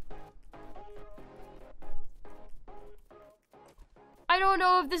 I don't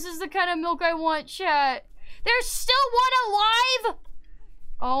know if this is the kind of milk I want, chat. There's still one alive?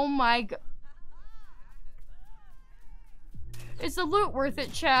 Oh my god. Is the loot worth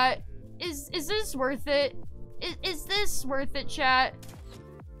it, chat? Is this worth it? Is this worth it, chat?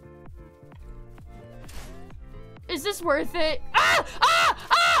 Is this worth it? Ah! Ah!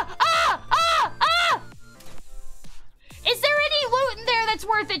 Ah! Ah! Ah! Ah! Is there any loot in there that's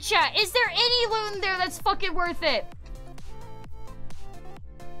worth it, chat? Is there any loot in there that's fucking worth it?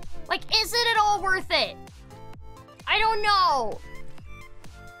 Like, isn't it all worth it? I don't know.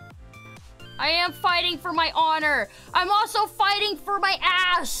 I am fighting for my honor. I'm also fighting for my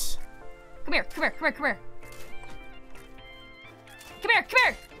ass. Come here, come here, come here, come here. Come here, come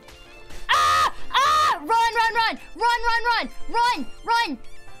here. Ah! Ah! Run, run, run! Run, run, run! Run, run!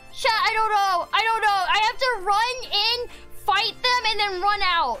 Chat, I don't know. I don't know. I have to run in, fight them, and then run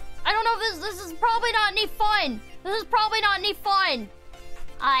out. I don't know if this is probably not any fun. This is probably not any fun.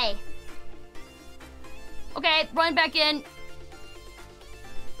 Aye. Okay, run back in.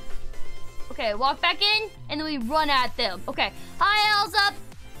 Okay, walk back in, and then we run at them. Okay. Hi, Elsa.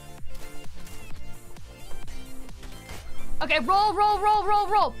 Okay, roll, roll, roll, roll,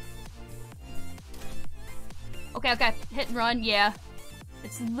 roll. Okay, okay. Hit and run, yeah.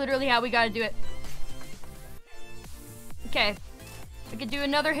 It's literally how we gotta do it. Okay. We could do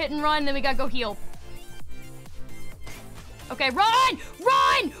another hit and run, then we gotta go heal. Okay, run!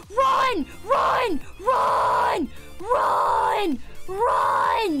 Run! Run! Run! Run! Run!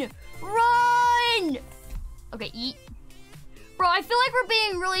 Run! Run! Okay, eat. Bro, I feel like we're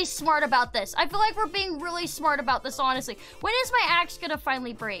being really smart about this. I feel like we're being really smart about this, honestly. When is my axe gonna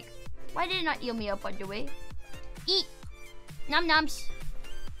finally break? Why did it not heal me up on the way? Eat. Nom noms.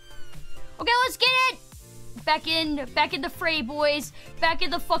 Okay, let's get it! Back in the fray, boys. Back in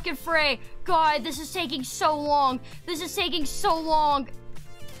the fucking fray. God, this is taking so long. This is taking so long.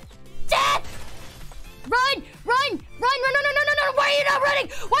 Death! Run! Run! Run! Run! No, no, no, no, no! Why are you not running?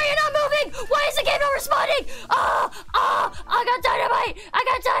 Why are you not moving? Why is the game not responding? Ah! Ah! I got dynamite! I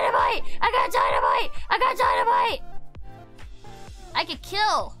got dynamite! I got dynamite! I got dynamite! I could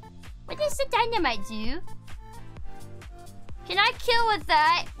kill. What does the dynamite do? Can I kill with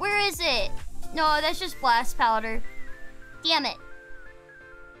that? Where is it? No, that's just blast powder. Damn it.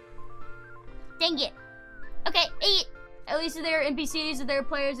 Dang it. Okay, 8. At least there are NPCs, are there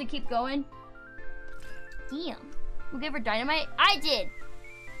players that keep going. Damn. Who gave her dynamite? I did.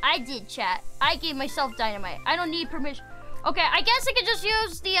 I did, chat. I gave myself dynamite. I don't need permission. Okay, I guess I could just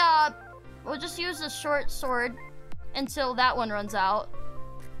use the, we'll just use the short sword until that one runs out.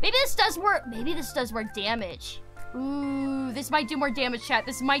 Maybe this does work. Maybe this does more damage. Ooh, this might do more damage, chat.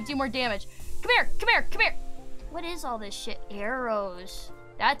 This might do more damage. Come here, come here, come here. What is all this shit? Arrows.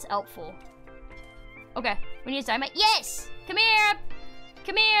 That's helpful. Okay, we need dynamite. Yes! Come here!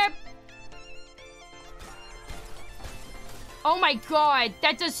 Come here! Oh my god,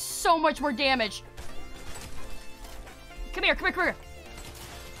 that does so much more damage. Come here, come here, come here.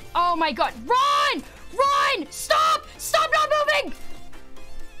 Oh my god, run! Run! Stop! Stop not moving!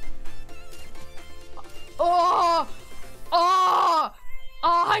 Oh! Oh!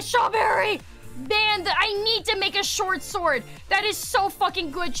 Oh, hi, Strawberry! Man, I need to make a short sword. That is so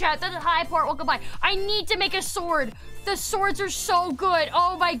fucking good, chat. That is high part. Welcome by. I need to make a sword. The swords are so good.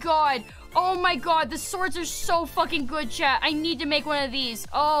 Oh my god. Oh my god. The swords are so fucking good, chat. I need to make one of these.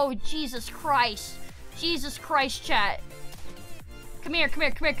 Oh, Jesus Christ. Jesus Christ, chat. Come here, come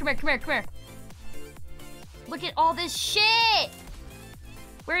here, come here, come here, come here, come here. Look at all this shit.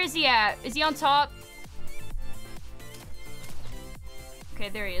 Where is he at? Is he on top? Okay,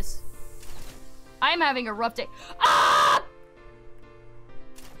 there he is. I'm having a rough day. Ah!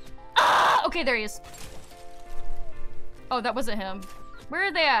 Ah! Okay, there he is. Oh, that wasn't him. Where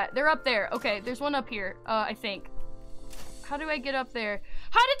are they at? They're up there. Okay, there's one up here, I think. How do I get up there?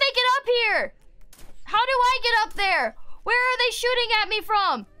 How did they get up here? How do I get up there? Where are they shooting at me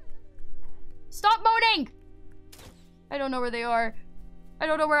from? Stop moaning! I don't know where they are. I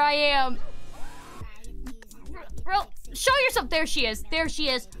don't know where I am. Bro, show yourself. There she is. There she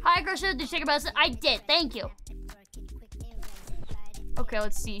is. Hi, Gershon. Did you take a medicine? I did. Thank you. Okay,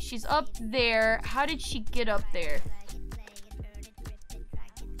 let's see. She's up there. How did she get up there?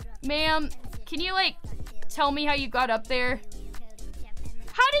 Ma'am, can you, like, tell me how you got up there?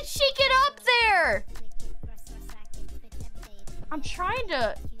 How did she get up there? I'm trying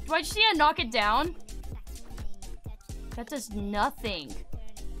to... Do I just need to knock it down? That does nothing.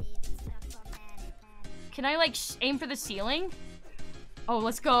 Can I, like, aim for the ceiling? Oh,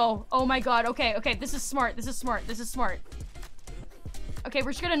 let's go. Oh my god. Okay, okay. This is smart. This is smart. This is smart. Okay,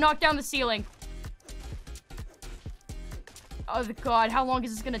 we're just gonna knock down the ceiling. Oh god, how long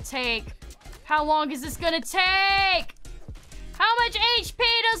is this gonna take? How long is this gonna take? How much HP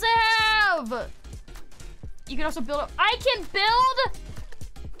does it have? You can also build up. I can build?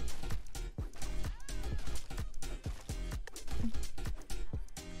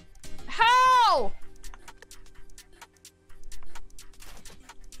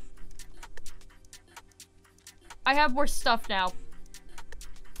 I have more stuff now.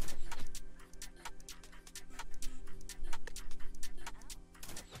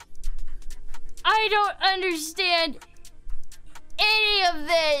 I don't understand any of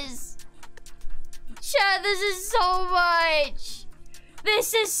this. Chat, this is so much.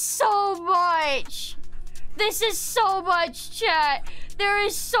 This is so much. This is so much, chat. There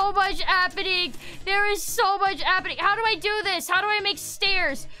is so much happening. There is so much happening. How do I do this? How do I make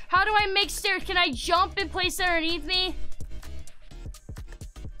stairs? How do I make stairs? Can I jump and place it underneath me?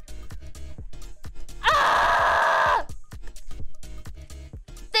 Ah!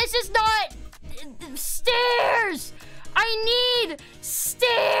 This is not stairs. I need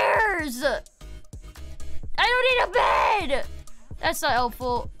stairs. I don't need a bed. That's not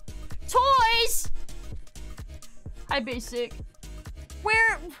helpful. Toys. Hi, basic.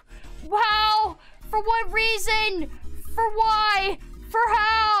 Where? How? For what reason? For why? For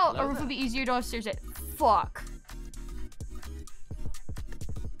how? A roof would be easier. Don't have stairs yet. Fuck.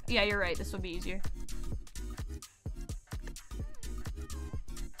 Yeah, you're right. This would be easier.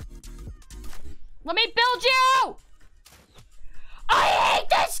 Let me build you! I hate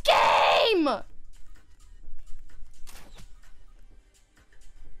this game!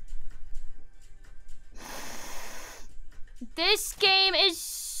 This game is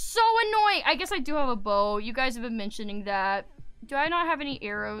so annoying. I guess I do have a bow. You guys have been mentioning that. Do I not have any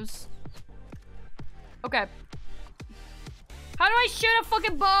arrows? Okay. How do I shoot a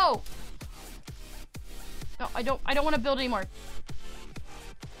fucking bow? No, I don't want to build anymore.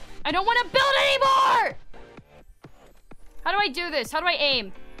 I don't want to build anymore! How do I do this? How do I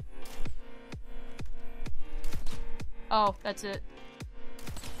aim? Oh, that's it.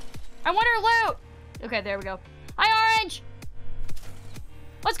 I want her loot! Okay, there we go. Hi, Orange!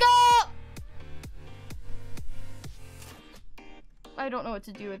 Let's go! I don't know what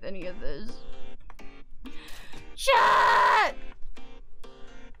to do with any of this. Chat!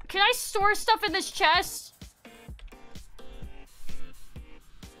 Can I store stuff in this chest?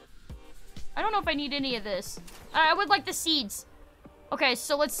 I don't know if I need any of this. I would like the seeds. Okay,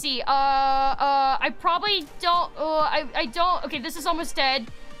 so let's see. I probably don't. I don't. Okay, this is almost dead.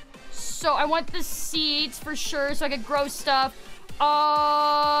 So I want the seeds for sure, so I can grow stuff.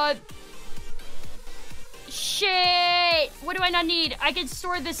 Shit. What do I not need? I can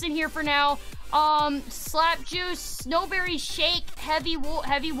store this in here for now. Slap juice, snowberry shake, heavy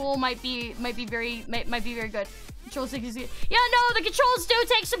wool might be very good. Controls, yeah, no, the controls do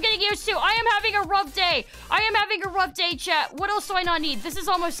take some getting used to. I am having a rough day. I am having a rough day, chat. What else do I not need? This is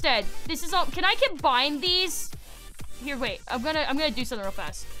almost dead. This is all. Can I combine these? Here, wait. I'm gonna do something real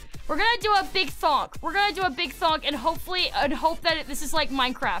fast. We're gonna do a big thonk. We're gonna do a big thonk and hope that this is like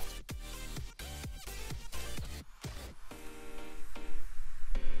Minecraft.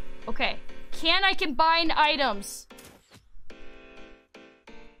 Okay. Can I combine items?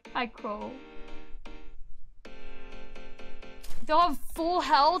 Hi, Crow. They'll have full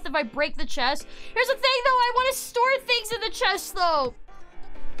health if I break the chest. Here's the thing, though. I want to store things in the chest, though.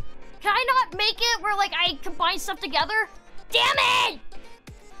 Can I not make it where, like, I combine stuff together? Damn it!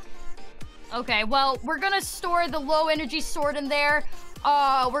 Okay, well, we're gonna store the low energy sword in there.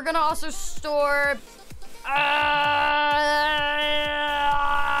 We're gonna also store...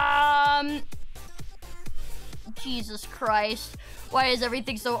 Jesus Christ. Why is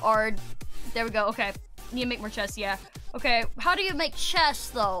everything so hard? There we go, okay. Need to make more chests, yeah. Okay, how do you make chests,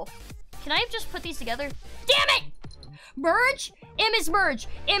 though? Can I just put these together? Damn it! Merge? M is merge.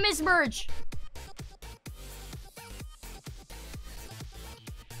 M is merge.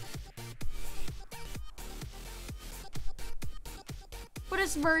 What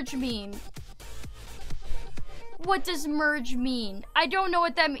does merge mean? What does merge mean? I don't know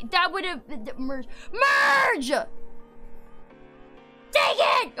what that means. That would have... Merge. Merge! Dang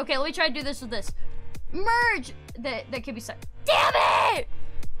it! Okay, let me try to do this with this. Merge! That could be set. Damn it!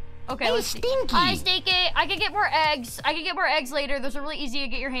 Okay, hey, let's see. Stinky. Hi, Stinky. I can get more eggs. I can get more eggs later. Those are really easy to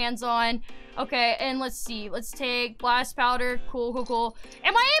get your hands on. Okay, and let's see. Let's take blast powder. Cool, cool, cool.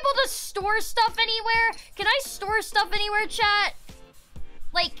 Am I able to store stuff anywhere? Can I store stuff anywhere, chat?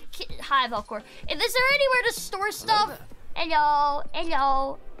 Like, hi, Velcor. Is there anywhere to store stuff? Hello,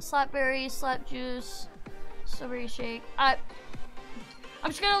 hello. Slapberry, slap juice, strawberry shake. I'm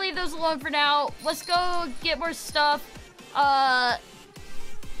just gonna leave those alone for now. Let's go get more stuff. I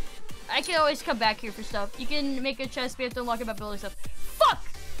can always come back here for stuff. You can make a chest, but you have to unlock it by building stuff. Fuck!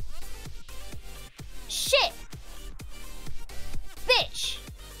 Shit! Bitch!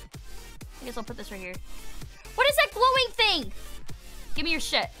 I guess I'll put this right here. What is that glowing thing? Give me your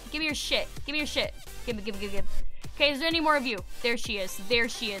shit. Give me your shit. Give me your shit. Give me. Can Okay, is there any more of you? There she is. There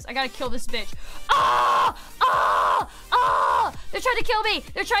she is. I gotta kill this bitch. Ah! Ah! Ah! They're trying to kill me.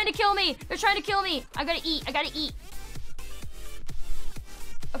 They're trying to kill me. They're trying to kill me. I gotta eat. I gotta eat.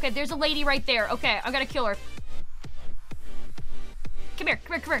 Okay, there's a lady right there. Okay, I gotta kill her. Come here.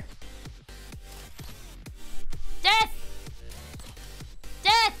 Come here. Come here. Death!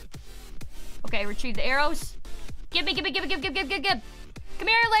 Death! Okay, retrieve the arrows. Give me. Come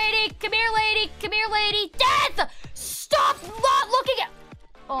here, lady! Come here, lady! Come here, lady! Death! Stop not looking at...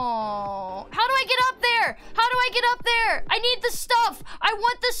 Oh, how do I get up there? How do I get up there? I need the stuff. I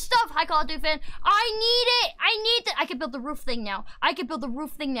want the stuff. Hi, Call of Duty fan. I need it. I need it. I can build the roof thing now. I can build the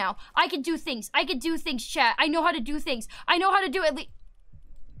roof thing now. I can do things. I can do things, chat. I know how to do things. I know how to do it.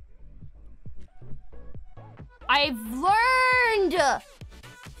 I've learned.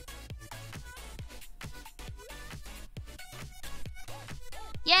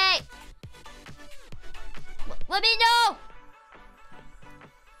 Yay. Let me know.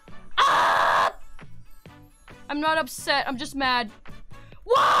 Ah! I'm not upset. I'm just mad.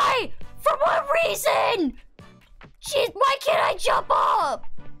 Why? For what reason? Jeez, why can't I jump up?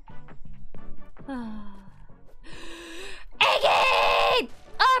 Iggy!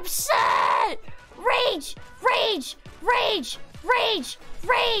 Upset! Rage! Rage! Rage! Rage!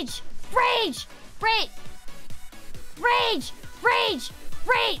 Rage! Rage! Rage! Rage! Rage!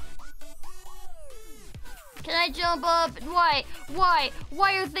 Rage! Can I jump up? Why? Why?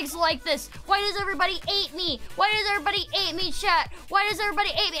 Why are things like this? Why does everybody hate me? Why does everybody hate me, chat? Why does everybody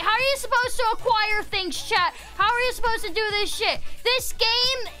hate me? How are you supposed to acquire things, chat? How are you supposed to do this shit? This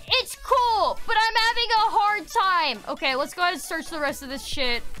game, it's cool, but I'm having a hard time. Okay, let's go ahead and search the rest of this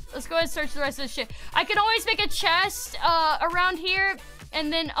shit. Let's go ahead and search the rest of this shit. I can always make a chest around here,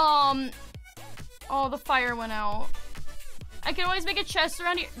 and then, oh, the fire went out. I can always make a chest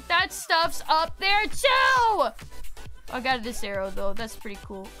around here. That stuff's up there too! I got this arrow though. That's pretty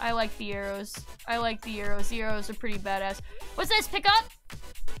cool. I like the arrows. I like the arrows. The arrows are pretty badass. What's this? Pick up?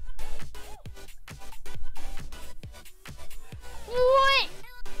 What?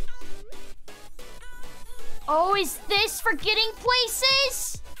 Oh, is this for getting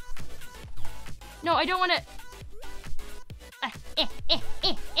places? No, I don't want to...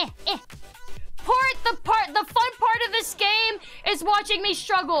 The fun part of this game is watching me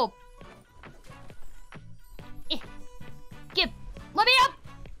struggle. Let me up.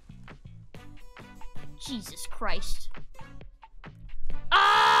 Jesus Christ.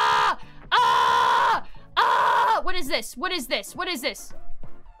 Ah! Ah! Ah! What is this? What is this? What is this?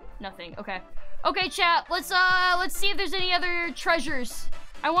 Nothing. Okay. Okay, chat. Let's see if there's any other treasures.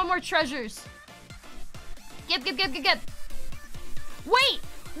 I want more treasures. Get. Wait!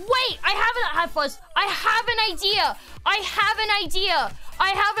 Wait! I have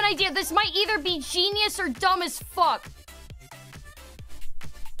an idea. This might either be genius or dumb as fuck.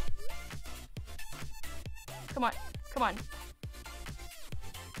 Come on. Come on.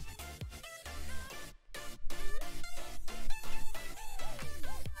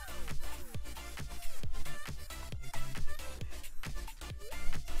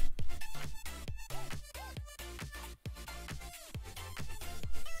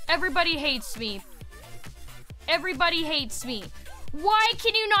 Everybody hates me. Everybody hates me. Why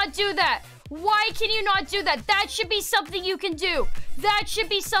can you not do that? Why can you not do that? That should be something you can do. That should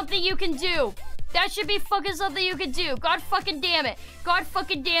be something you can do. That should be fucking something you can do. God fucking damn it. God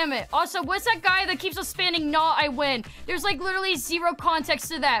fucking damn it. Also, what's that guy that keeps us spamming not I win? There's like literally zero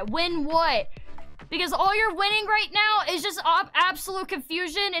context to that. Win what? Because all you're winning right now is just absolute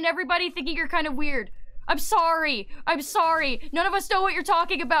confusion and everybody thinking you're kind of weird. I'm sorry. I'm sorry. None of us know what you're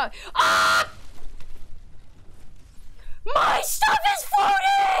talking about. Ah! My stuff is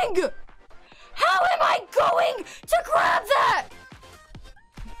floating! How am I going to grab that?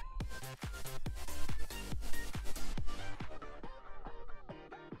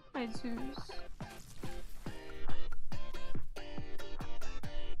 Hi, Zeus.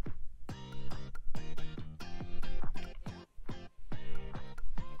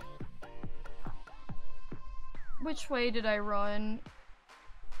 Which way did I run?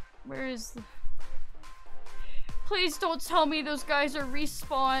 Where is the... Please don't tell me those guys are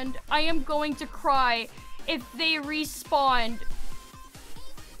respawned. I am going to cry if they respawned.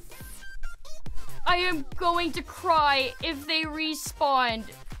 I am going to cry if they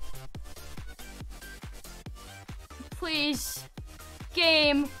respawned. Please,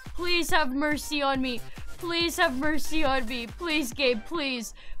 game, please have mercy on me. Please have mercy on me. Please, game,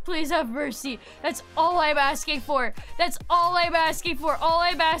 please. Please have mercy. That's all I'm asking for. That's all I'm asking for. All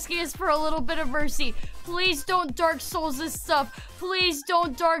I'm asking is for a little bit of mercy. Please don't Dark Souls this stuff. Please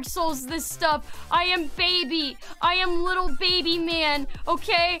don't Dark Souls this stuff. I am baby. I am little baby man,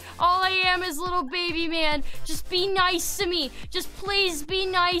 okay? All I am is little baby man. Just be nice to me. Just please be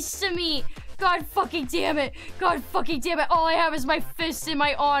nice to me. God fucking damn it. God fucking damn it. All I have is my fist and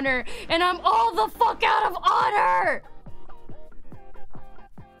my honor. And I'm all the fuck out of honor!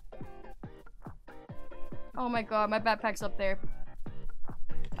 Oh my god, my backpack's up there.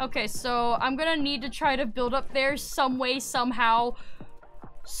 Okay, so I'm gonna need to try to build up there some way, somehow.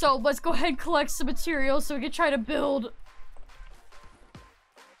 So let's go ahead and collect some materials so we can try to build.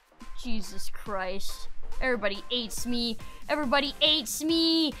 Jesus Christ. Everybody hates me. Everybody hates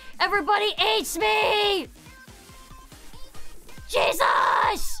me. Everybody hates me!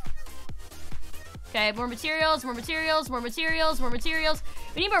 Jesus! Okay, more materials, more materials, more materials, more materials.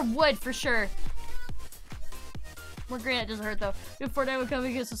 We need more wood for sure. More granite doesn't hurt though. Dude, Fortnite would come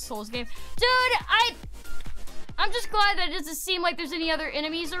against a Souls game. Dude, I'm just glad that it doesn't seem like there's any other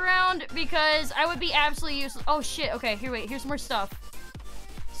enemies around because I would be absolutely useless. Oh shit, okay, here, wait, here's more stuff.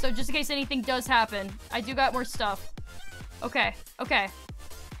 So just in case anything does happen, I do got more stuff. Okay, okay.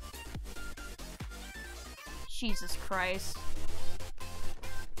 Jesus Christ.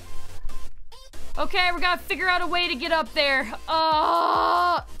 Okay, we gotta figure out a way to get up there.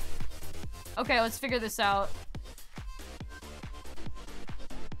 Okay, let's figure this out.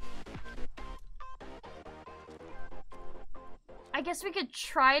 I guess we could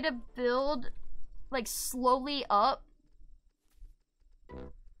try to build, like, slowly up.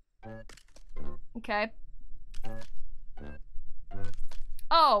 Okay.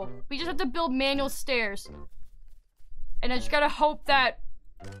 Oh, we just have to build manual stairs. And I just gotta hope that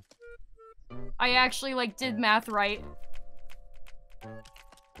I actually, like, did math right.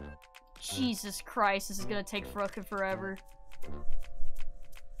 Jesus Christ, this is gonna take fucking forever.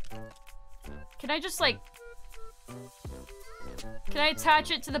 Can I just, like... Can I attach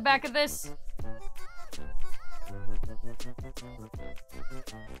it to the back of this?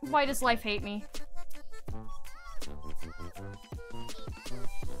 Why does life hate me?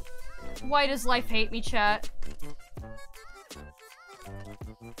 Why does life hate me, chat?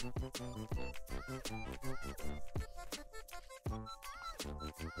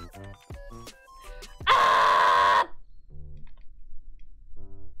 Ah!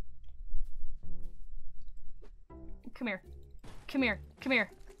 Come here. Come here. Come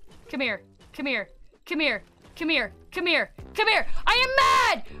here. Come here. Come here. Come here. Come here. Come here. Come here. I am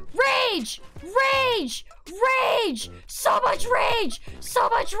mad! Rage! Rage! Rage! So much rage! So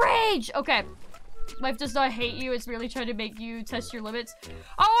much rage! Okay. Life does not hate you. It's merely trying to make you test your limits.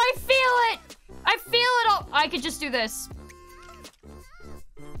 Oh, I feel it! I feel it! Oh, I could just do this.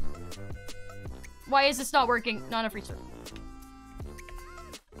 Why is this not working? Not enough research.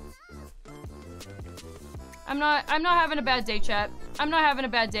 I'm not having a bad day, chat. I'm not having a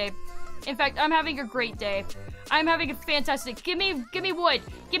bad day. In fact, I'm having a great day. I'm having a fantastic. Give me wood.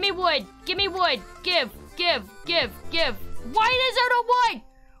 Give me wood. Give me wood. Give. Why is there no wood?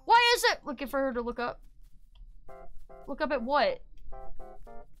 Why is it? Looking for her to look up. Look up at what?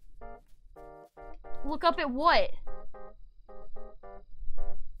 Look up at what?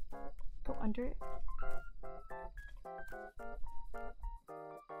 Go under it.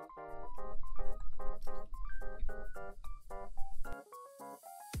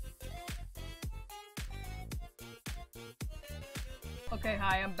 Okay,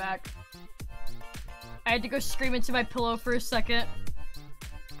 hi, I'm back. I had to go scream into my pillow for a second.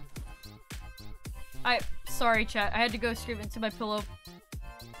 Sorry, chat. I had to go scream into my pillow.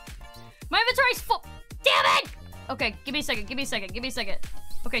 My inventory's full. Damn it! Okay, give me a second. Give me a second. Give me a second.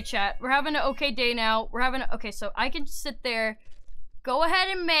 Okay, chat. We're having an okay day now. We're having a... Okay, so I can sit there. Go ahead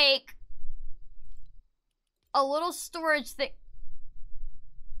and make a little storage thing.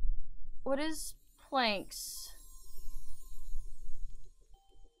 What is planks?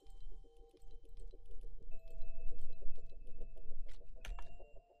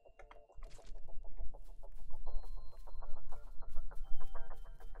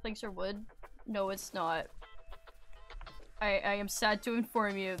 Planks are wood? No, it's not. I am sad to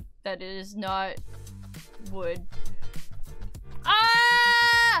inform you that it is not wood.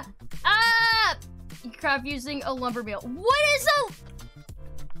 Ah! Ah! You craft using a lumber mill. What is a...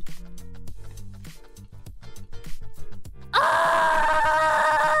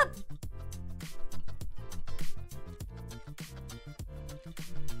 Ah!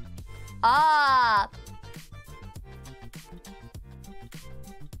 Ah!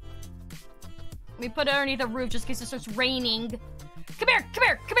 Let me put it underneath the roof just in case it starts raining. Come here, come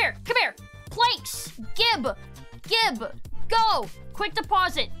here, come here, come here. Planks, gib, go. Quick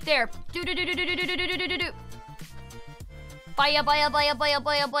deposit. There. Do. Baya.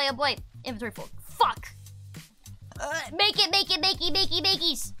 Inventory full. Fuck. Make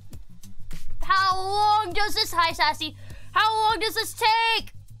it. How long does this, hi Sassy? How long does this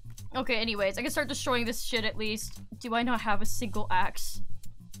take? Okay, anyways, I can start destroying this shit at least. Do I not have a single axe?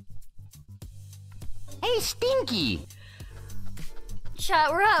 Hey, Stinky!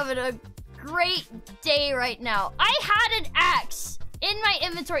 Chat, we're having a great day right now. I had an axe in my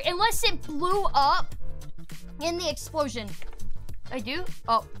inventory, unless it blew up in the explosion. I do?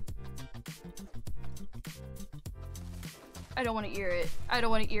 Oh. I don't want to hear it. I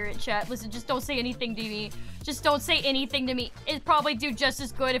don't want to hear it, chat. Listen, just don't say anything to me. Just don't say anything to me. It'd probably do just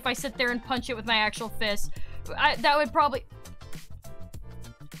as good if I sit there and punch it with my actual fist. That would probably...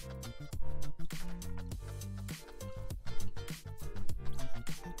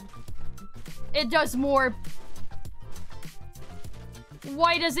 It does more.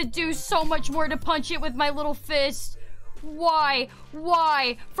 Why does it do so much more to punch it with my little fist? Why?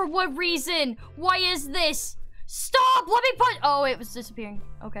 Why? For what reason? Why is this? Stop! Let me punch- Oh, it was disappearing.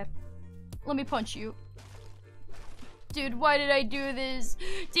 Okay. Let me punch you. Dude, why did I do this?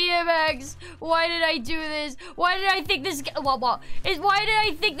 DMX, why did I do this? Why did I think this- Why did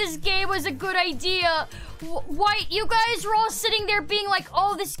I think this game was a good idea? Why- You guys were all sitting there being like,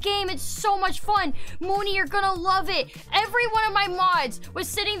 oh, this game, it's so much fun. Mooni, you're gonna love it. Every one of my mods was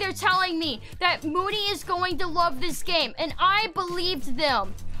sitting there telling me that Mooni is going to love this game, and I believed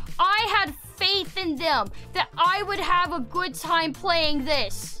them. I had faith in them that I would have a good time playing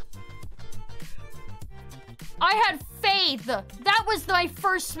this. I had faith. That was my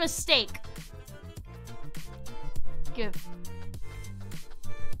first mistake. Give.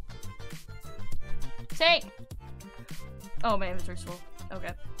 Take. Oh, my inventory's full.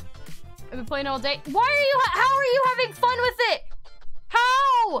 Okay. I've been playing all day. How are you having fun with it?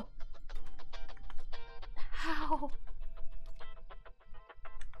 How?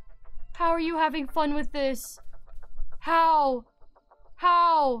 How are you having fun with this? How?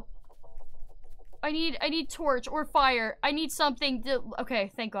 I need torch or fire. I need something to-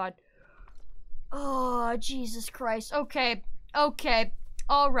 Okay, thank God. Oh, Jesus Christ. Okay.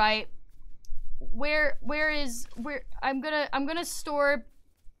 Alright. Where I'm gonna store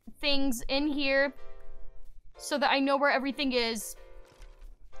things in here so that I know where everything is.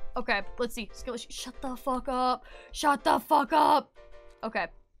 Okay, let's see. Shut the fuck up. Okay.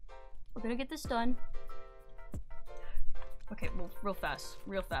 We're gonna get this done. Okay, well, real fast.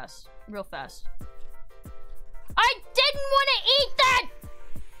 I didn't want to eat that!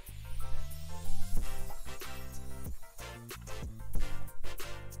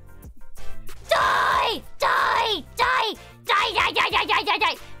 Die!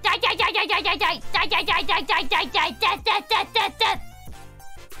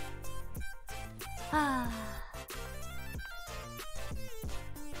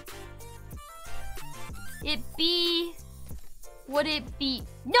 It be... Would it be...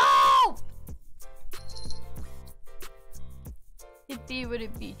 No! It be what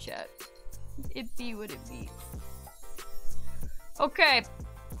it be, chat. It be what it be. Okay.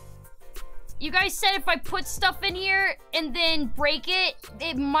 You guys said if I put stuff in here and then break it,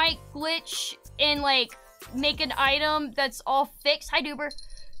 it might glitch and, like, make an item that's all fixed. Hi, Duber.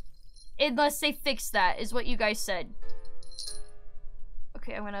 Unless they fix that, is what you guys said.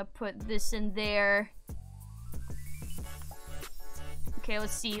 Okay, I'm gonna put this in there. Okay,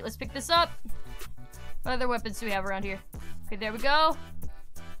 let's see. Let's pick this up. What other weapons do we have around here? Okay, there we go.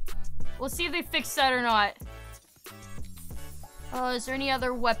 We'll see if they fix that or not. Is there any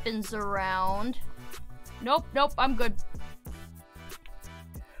other weapons around? Nope, I'm good.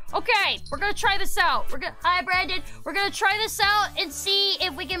 Okay, we're gonna try this out. Hi, Brandon. We're gonna try this out and see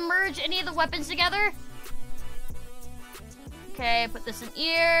if we can merge any of the weapons together. Okay, put this in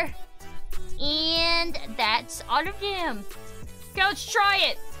here. And that's all of them. Okay, let's try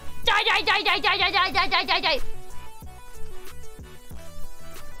it. Die.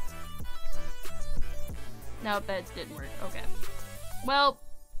 Nope, that didn't work. Okay. Well.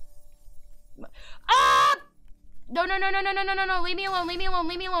 Ah! No. Leave me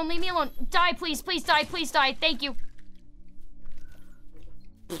alone. Die, please die. Thank you.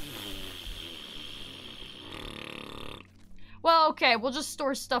 Well, okay, we'll just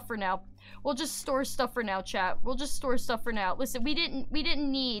store stuff for now. Chat. We'll just store stuff for now. Listen, we didn't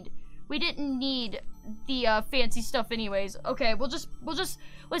need the fancy stuff anyways. Okay, we'll just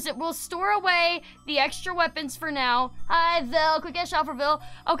listen, we'll store away the extra weapons for now. Hi, Vil. Quick get shot for Vil.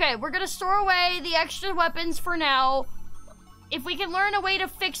 Okay, we're gonna store away the extra weapons for now. If we can learn a way to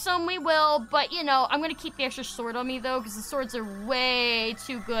fix them, we will. But, you know, I'm gonna keep the extra sword on me, though, because the swords are way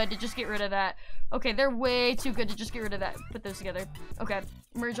too good to just get rid of that. Okay, they're way too good to just get rid of that. Put those together. Okay,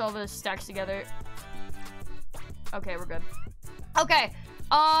 merge all the stacks together. Okay, we're good. Okay,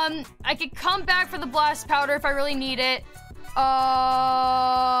 I could come back for the blast powder if I really need it.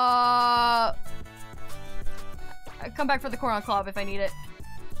 I come back for the corn on cob if I need it.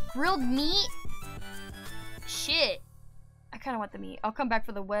 Grilled meat? Shit. I kind of want the meat. I'll come back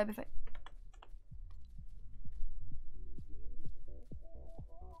for the web if I...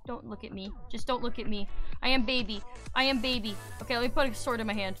 Don't look at me. Just don't look at me. I am baby. I am baby. Okay, let me put a sword in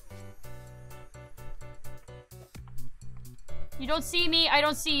my hand. You don't see me, I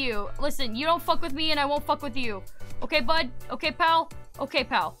don't see you. Listen, you don't fuck with me and I won't fuck with you. Okay, bud? Okay, pal? Okay,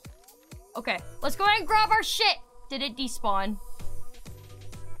 pal. Okay, let's go ahead and grab our shit. Did it despawn?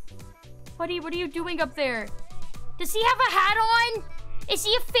 Buddy, what are you doing up there? Does he have a hat on? Is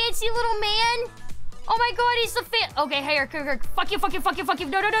he a fancy little man? Oh my god, he's the okay, here, fuck you, fuck you, fuck you, fuck you.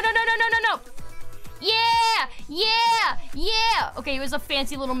 No, no, no, no, no, no, no, no, no. Yeah, yeah, yeah. Okay, he was a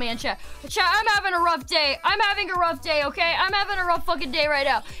fancy little man, chat. Chat, I'm having a rough day. I'm having a rough day, okay? I'm having a rough fucking day right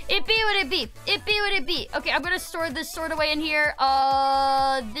now. It be what it be. It be what it be. Okay, I'm gonna store this sword away in here.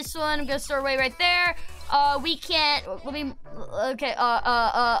 This one I'm gonna store away right there. We can't, let me, okay,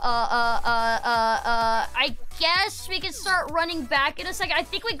 I guess we can start running back in a second. I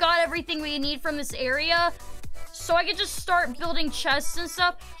think we got everything we need from this area. So I can just start building chests and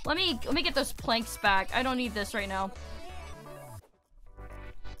stuff. Let me get those planks back. I don't need this right now.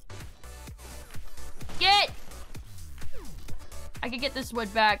 Get! I can get this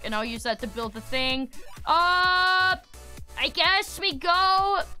wood back and I'll use that to build the thing. I guess we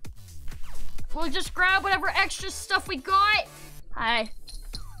go. We'll just grab whatever extra stuff we got. Hi.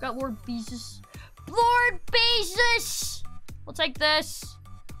 Got Lord Bezos. Lord Bezos! We'll take this.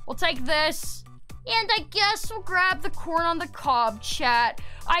 We'll take this. And I guess we'll grab the corn on the cob, chat.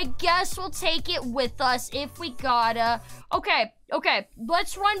 I guess we'll take it with us if we gotta. Okay, okay.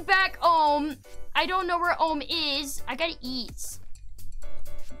 Let's run back home. I don't know where home is. I gotta eat.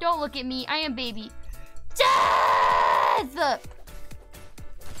 Don't look at me. I am baby. Death!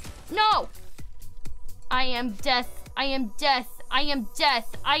 No! I am death. I am death. I am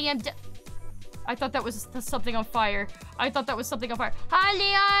death. I am death. I thought that was something on fire. I thought that was something on fire.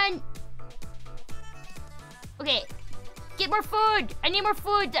 Hi, Leon! Okay. Get more food. I need more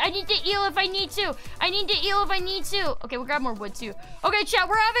food. I need to heal if I need to. I need to heal if I need to. Okay, we'll grab more wood too. Okay, chat,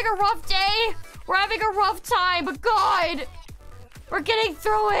 we're having a rough day. We're having a rough time, but God, we're getting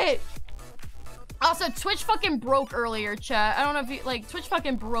through it. Also, Twitch fucking broke earlier, chat. I don't know if you, like, Twitch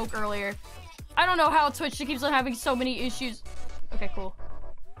fucking broke earlier. I don't know how Twitch keeps on having so many issues. Okay, cool.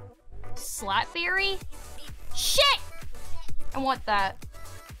 Slapberry? Shit! I want that.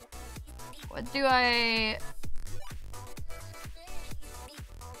 What do I...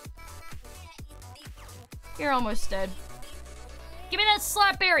 You're almost dead. Give me that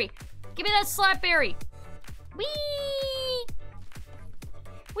slapberry! Give me that slapberry! Whee!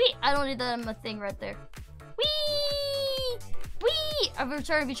 Whee! I don't need that on my thing right there. Whee! Whee! Have you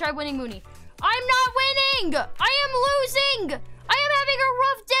tried winning Mooni? I'm not winning! I am losing! I am having a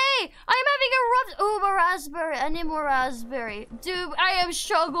rough day! I am having a rough... Ooh, more raspberry. I need more raspberry. Dude, I am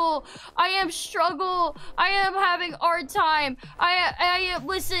struggle. I am struggle. I am having a hard time.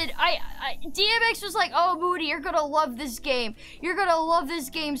 Listen, DMX was like, oh, Mooni, you're gonna love this game. You're gonna love this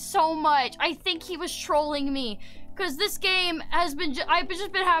game so much. I think he was trolling me. Because this game has been... I've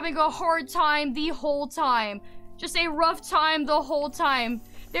just been having a hard time the whole time. Just a rough time the whole time.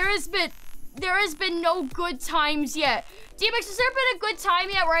 There has been no good times yet. DMX, has there been a good time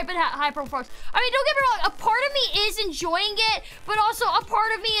yet where I've been hyper-focused? I mean, don't get me wrong, a part of me is enjoying it, but also a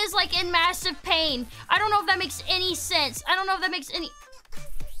part of me is, like, in massive pain. I don't know if that makes any sense. I don't know if that makes any...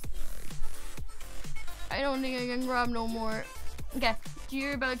 I don't think I can grab no more. Okay. Do you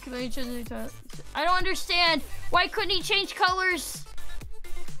hear about community? I don't understand. Why couldn't he change colors?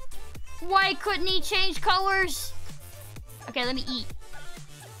 Why couldn't he change colors? Okay, let me eat.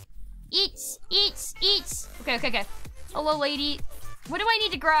 Eats. Okay, okay, okay. Hello, lady. What do I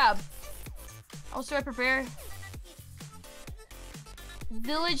need to grab? Also, I prepare.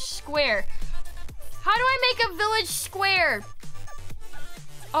 Village square. How do I make a village square?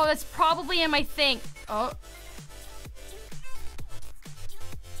 Oh, that's probably in my thing. Oh.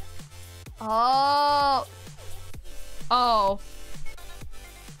 Oh. Oh.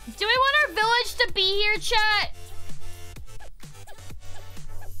 Do we want our village to be here, chat?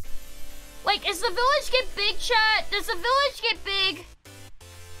 Like, does the village get big, chat? Does the village get big?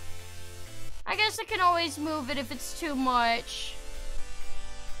 I guess I can always move it if it's too much.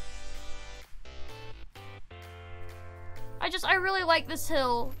 I really like this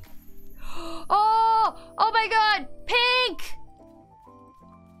hill. Oh my god, pink!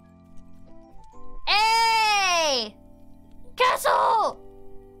 Hey! Castle!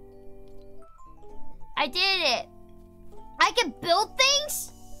 I did it. I can build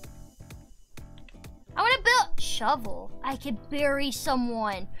things? I want to build... Shovel. I can bury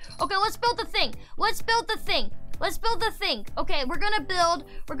someone. Okay, let's build the thing. Let's build the thing. Let's build the thing. Okay, we're gonna build.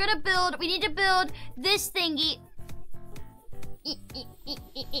 We're gonna build. We need to build this thingy.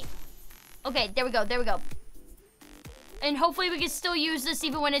 Okay, there we go. There we go. And hopefully we can still use this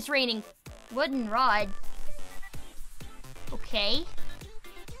even when it's raining. Wooden rod. Okay.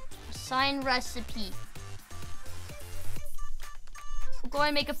 Assign recipe. We'll go ahead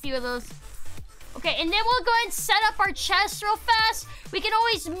and make a few of those. Okay, and then we'll go ahead and set up our chests real fast. We can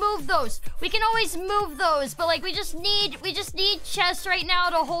always move those. We can always move those, but like we just need chests right now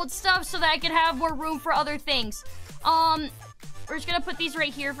to hold stuff so that I can have more room for other things. We're just gonna put these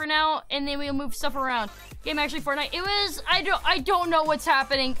right here for now, and then we'll move stuff around. Game actually Fortnite. It was I don't know what's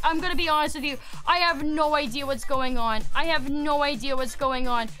happening. I'm gonna be honest with you. I have no idea what's going on. I have no idea what's going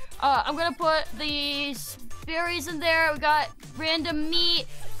on. I'm gonna put these berries in there. We got random meat.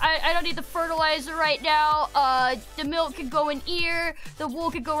 I don't need the fertilizer right now. The milk could go in here. The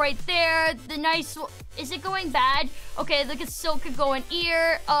wool could go right there. The nice... Is it going bad? Okay, the silk could go in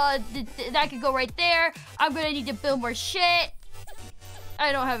here. That could go right there. I'm gonna need to build more shit.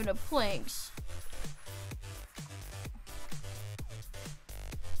 I don't have enough planks.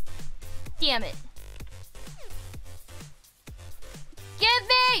 Damn it. Give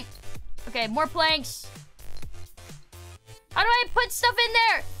me! Okay, more planks. How do I put stuff in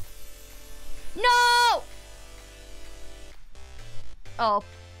there? No! Oh.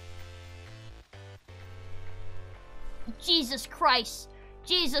 Jesus Christ.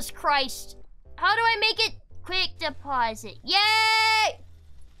 Jesus Christ. How do I make it? Quick deposit. Yay!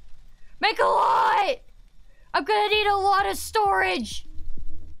 Make a lot! I'm gonna need a lot of storage.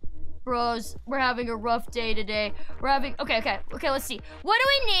 Bros, we're having a rough day today. We're having... Okay, let's see. What do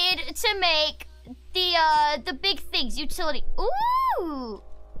we need to make the big things? Utility. Ooh!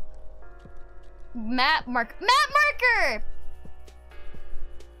 Map marker. Map marker!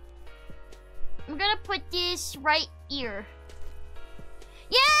 I'm gonna put this right here.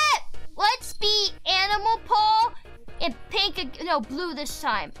 Yeah! Let's be animal paw and pink... No, blue this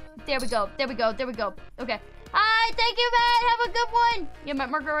time. There we go. There we go. There we go. Okay. Hi, thank you, Matt. Have a good one. Yeah, map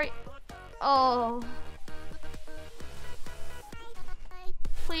marker right... Oh.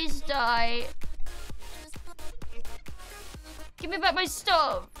 Please die. Give me back my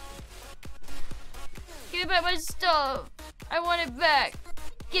stuff. Give me back my stuff. I want it back.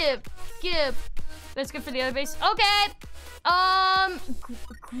 Give. That's good for the other base. Okay.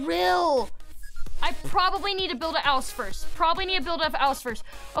 Grill. I probably need to build a house first.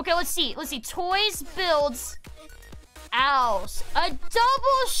 Okay, let's see. Toys builds house. A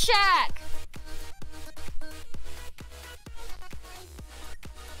double shack.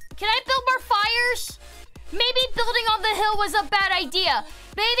 Can I build more fires? Maybe building on the hill was a bad idea.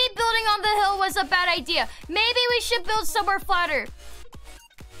 Maybe we should build somewhere flatter.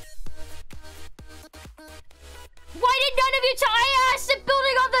 Why did none of you tell? I asked if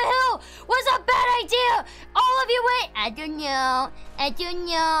building on the hill was a bad idea. All of you went, I don't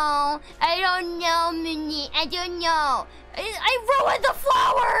know, Mooni, I don't know. I ruined the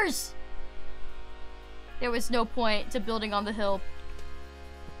flowers. There was no point to building on the hill.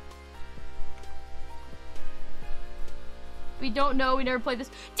 We don't know. We never played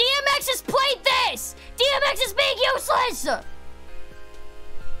this. DMX has played this! DMX is being useless!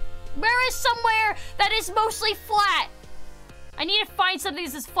 Where is somewhere that is mostly flat? I need to find something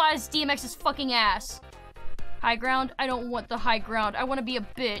that's as flat as DMX's fucking ass. High ground? I don't want the high ground. I want to be a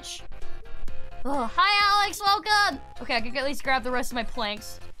bitch. Ugh. Hi, Alex. Welcome! Okay, I can at least grab the rest of my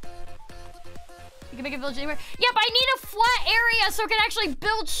planks. You can make a village anywhere? Yeah, but I need a flat area so I can actually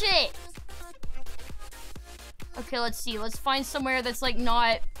build shit. Okay, let's see. Let's find somewhere that's like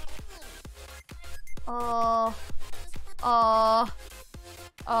not... I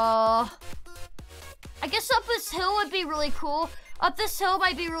guess up this hill would be really cool. Up this hill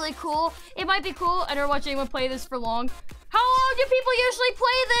might be really cool. It might be cool. I never watched anyone play this for long. How long do people usually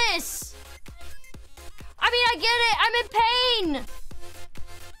play this? I mean, I get it. I'm in pain.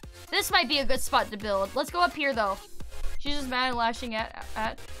 This might be a good spot to build. Let's go up here, though. She's just mad and lashing at. I am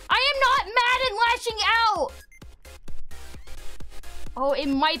not mad and lashing out. Oh, it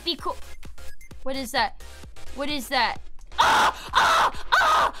might be cool. What is that? What is that?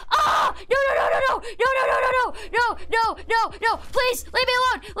 No, no, no, no, please, leave me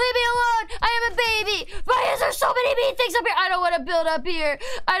alone. Leave me alone. I am a baby. Why is there so many mean things up here? I don't want to build up here.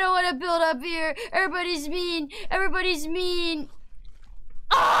 I don't want to build up here. Everybody's mean. Everybody's mean.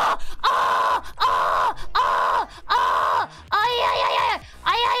 Ah! Ah! Ah! Ah! Ah! Ay, ay, ay, ay,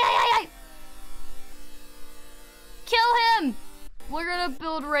 ay, ay, ay, ay. Kill him. We're gonna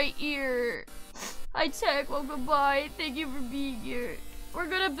build right here. Hi, Tech. Well, goodbye. Thank you for being here. We're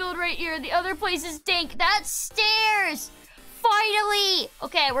gonna build right here. The other place is dank. That's stairs. Finally.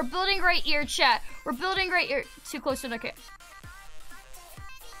 Okay, we're building right here, chat. We're building right here. Too close to the okay.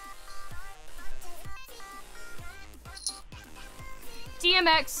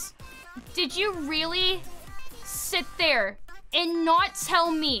 DMX, did you really sit there and not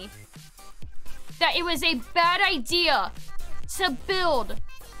tell me that it was a bad idea to build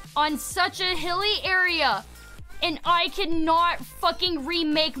on such a hilly area and I cannot fucking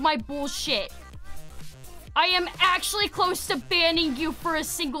remake my bullshit? I am actually close to banning you for a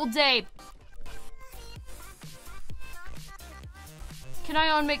single day. Can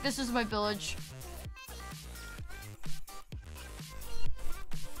I unmake this as my village?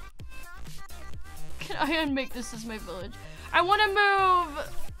 Can I unmake this as my village? I want to move.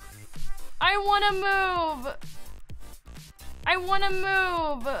 I want to move. I want to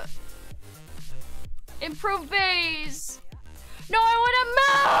move. Improve base. No, I want to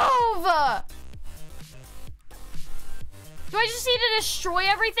move. Do I just need to destroy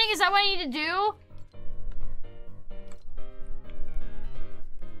everything? Is that what I need to do?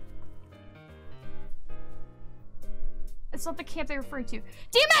 It's not the camp they're referring to.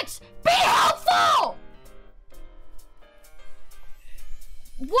 DMX, be helpful!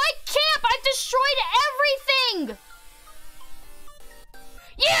 What camp? I've destroyed everything!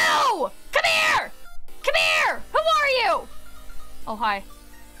 You! Come here! Come here! Who are you? Oh, hi.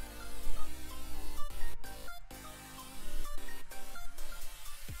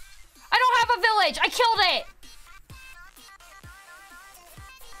 I don't have a village! I killed it!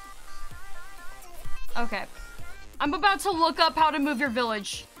 Okay. I'm about to look up how to move your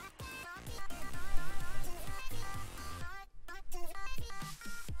village.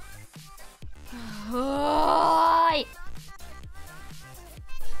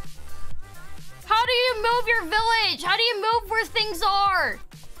 How do you move your village? How do you move where things are?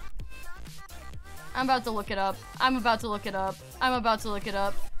 I'm about to look it up. I'm about to look it up. I'm about to look it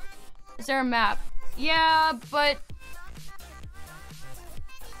up. Is there a map? Yeah, but...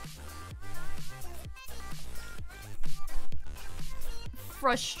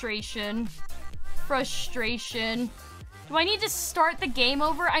 Frustration. Frustration. Do I need to start the game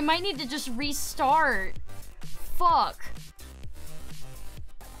over? I might need to just restart. Fuck.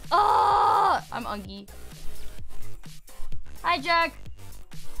 Ah! I'm Ungy. Hi, Jack.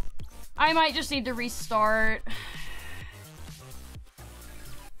 I might just need to restart.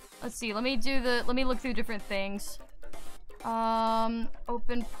 Let's see. Let me look through different things.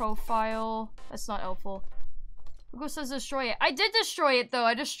 Open profile. That's not helpful. Google says destroy it. I did destroy it though.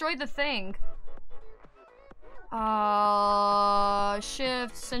 I destroyed the thing.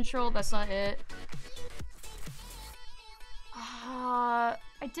 Shift, central. That's not it.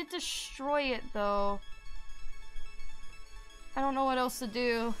 I did destroy it though. I don't know what else to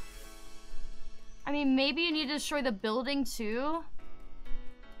do. I mean, maybe you need to destroy the building too.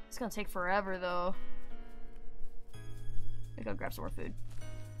 It's gonna take forever though. I gotta go grab some more food.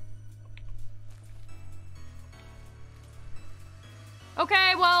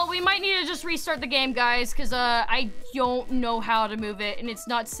 Okay, well, we might need to just restart the game, guys, because I don't know how to move it, and it's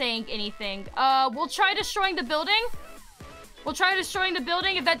not saying anything. We'll try destroying the building. We'll try destroying the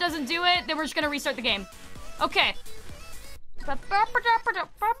building. If that doesn't do it, then we're just gonna restart the game. Okay.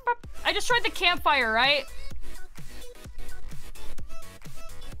 I destroyed the campfire, right?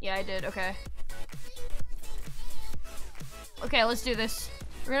 Yeah, I did. Okay. Okay, let's do this.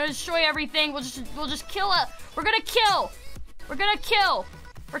 We're gonna destroy everything. We'll just kill it. We're gonna kill. We're gonna kill.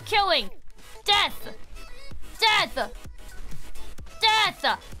 We're killing. Death. Death.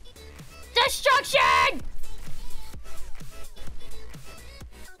 Death. Destruction!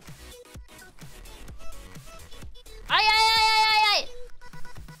 Ay, ay, ay, ay, ay, ay.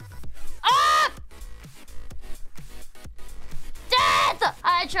 Ah! Death!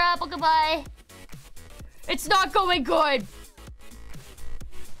 Hi, trouble, goodbye. It's not going good.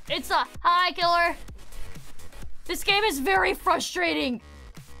 It's a hi, killer. This game is very frustrating.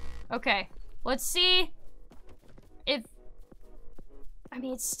 Okay, let's see if... I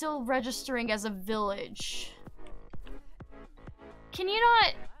mean, it's still registering as a village. Can you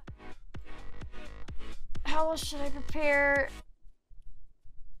not... How else should I prepare?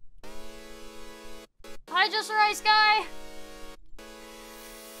 Hi, Just Rice Guy.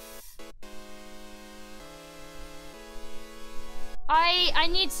 I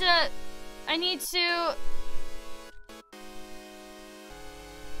need to...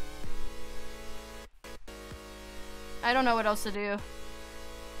 I don't know what else to do.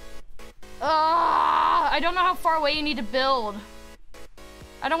 I don't know how far away you need to build.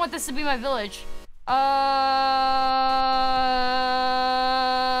 I don't want this to be my village.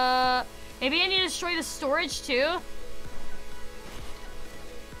 Maybe I need to destroy the storage too?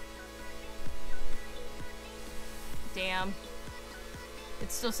 Damn.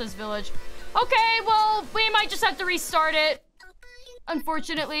 It still says village. Okay, well, we might just have to restart it.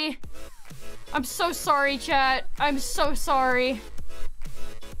 Unfortunately. I'm so sorry, chat. I'm so sorry.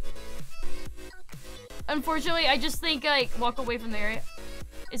 Unfortunately, I just think, like, walk away from the area.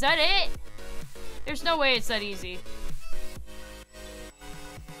 Is that it? There's no way it's that easy.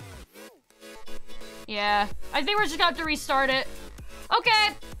 Yeah. I think we're just gonna have to restart it.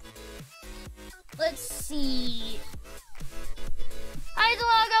 Okay. Let's see. Hi,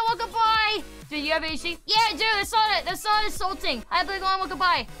 Delaga, welcome by. Do you have AC? Yeah, I do. That's not it. That's not insulting. Hi, Blue Glon, welcome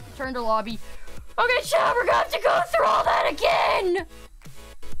by. Turn to lobby. Okay, chat, we're gonna have to go through all that again.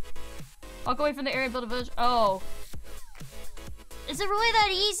 Walk away from the area and build a village. Oh. Is it really that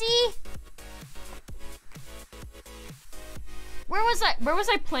easy? Where was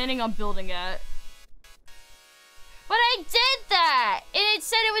I planning on building at? But I did that! And it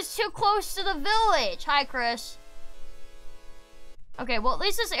said it was too close to the village. Hi, Chris. Okay, well, at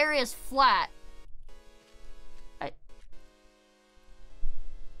least this area is flat.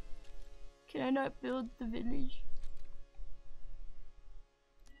 Can I not build the village?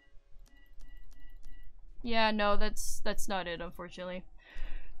 Yeah, no, that's not it, unfortunately.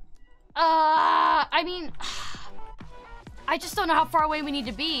 I mean, I just don't know how far away we need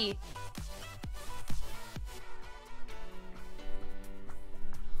to be.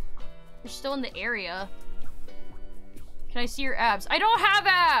 We're still in the area. Can I see your abs? I don't have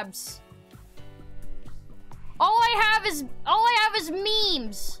abs. All I have is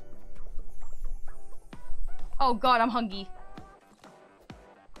memes. Oh god, I'm hungry.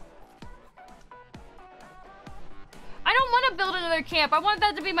 I don't want to build another camp. I want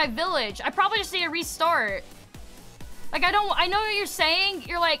that to be my village. I probably just need to restart. Like, I know what you're saying.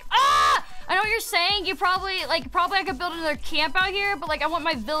 You're like, ah! I know what you're saying. You probably I could build another camp out here, but like, I want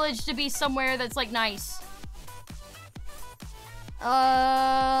my village to be somewhere that's like nice.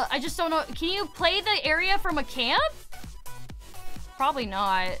 I just don't know. Can you play the area from a camp? Probably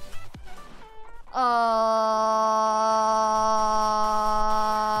not.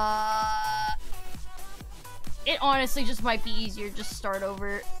 It honestly just might be easier to just start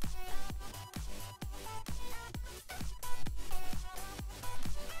over.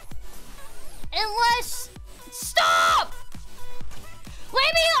 Unless... Stop!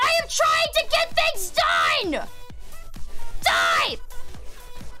 Leave me! I am trying to get things done! Die!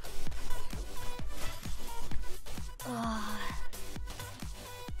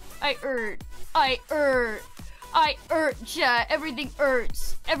 I hurt, chat. Everything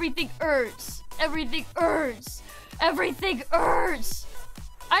hurts. Everything hurts. Everything hurts. Everything hurts.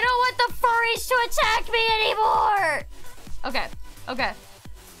 I don't want the furries to attack me anymore. Okay. Okay.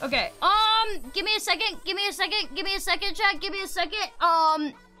 Okay. Give me a second. Give me a second. Give me a second, chat. Give me a second.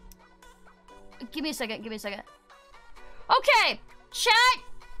 Give me a second. Give me a second. Okay, chat.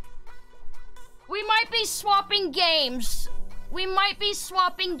 We might be swapping games. We might be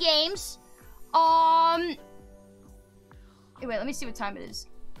swapping games. Wait, let me see what time it is.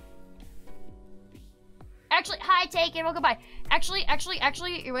 Actually, hi, take it. Welcome by. Actually,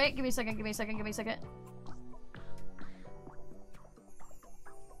 wait, give me a second, give me a second, give me a second.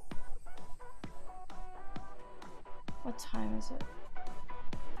 What time is it?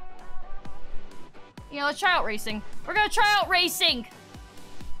 Yeah, let's try out racing. We're gonna try out racing.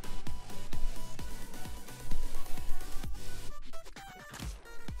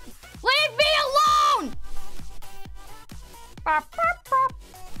 Leave me alone!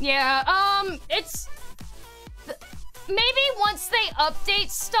 Yeah, it's... Maybe once they update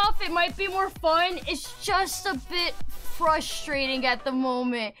stuff, it might be more fun. It's just a bit frustrating at the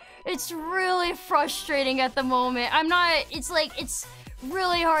moment. It's really frustrating at the moment. It's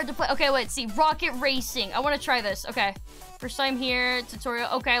really hard to play. Okay, let's see. Rocket racing. I want to try this. Okay. First time here. Tutorial.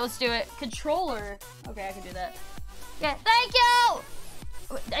 Okay, let's do it. Controller. Okay, I can do that. Yeah, thank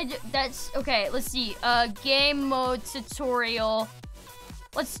you! That's... Okay, let's see. Game mode tutorial.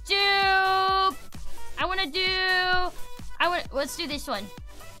 Let's do... Let's do this one.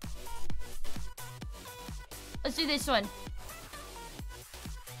 Let's do this one.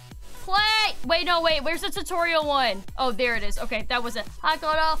 Play! Wait, no, wait. Where's the tutorial one? Oh, there it is. Okay, that was it.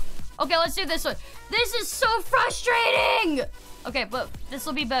 Okay, let's do this one. This is so frustrating! Okay, but this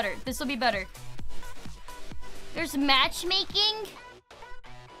will be better. This will be better. There's matchmaking?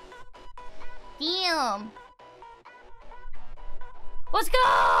 Damn. Let's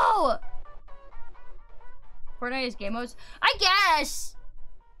go! Fortnite is game modes? I guess!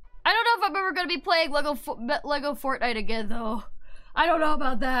 I don't know if I'm ever gonna be playing Lego Fortnite again, though. I don't know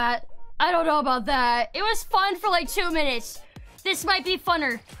about that. I don't know about that. It was fun for like 2 minutes. This might be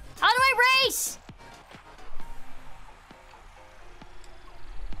funner. How do I race?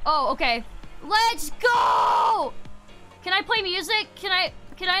 Oh, okay. Let's go! Can I play music? Can I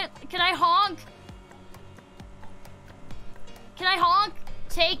honk? Can I honk?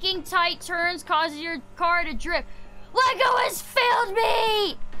 Taking tight turns causes your car to drift. Lego has failed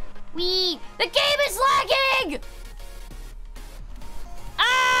me! The game is lagging!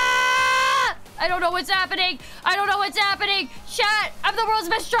 Ah! I don't know what's happening. I don't know what's happening. Chat, I'm the world's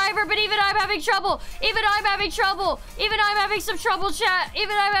best driver, but even I'm having trouble. Even I'm having trouble. Even I'm having some trouble, chat.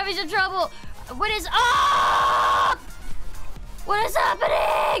 Even I'm having some trouble. What is... Ah! What is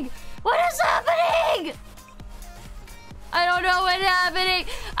happening? What is happening? I don't know what's happening.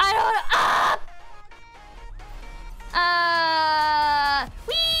 I don't... Ah!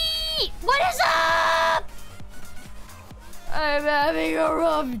 Whee! What is up? I'm having a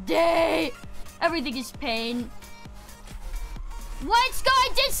rough day. Everything is pain. Let's go. I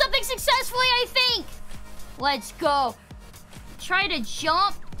did something successfully, I think. Let's go. Try to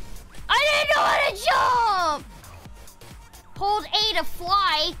jump. I didn't know how to jump. Hold A to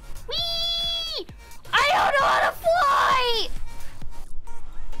fly. Whee! I don't know how to fly.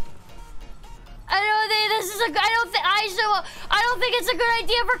 I don't think it's a good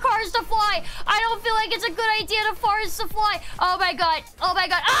idea for cars to fly. I don't feel like it's a good idea for cars to fly. Oh my god. Oh my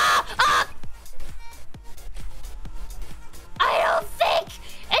god. Ah! Ah! I don't think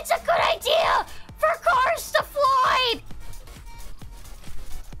it's a good idea for cars to fly.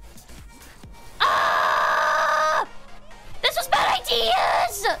 Ah! This was bad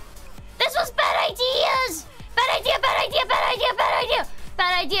ideas. This was bad ideas. Bad idea, bad idea, bad idea, bad idea.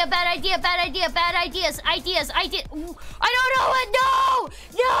 Bad idea, bad idea, bad idea, bad ideas, ideas, I don't know what,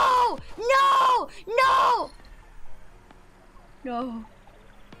 no!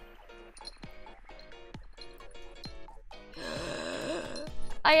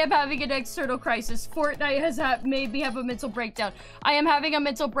 I am having an external crisis. Fortnite has made me have a mental breakdown. I am having a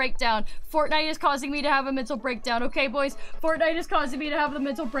mental breakdown. Fortnite is causing me to have a mental breakdown, okay, boys? Fortnite is causing me to have the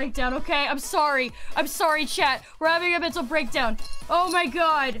mental breakdown, okay? I'm sorry. I'm sorry, chat. We're having a mental breakdown. Oh my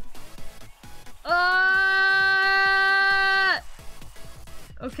god.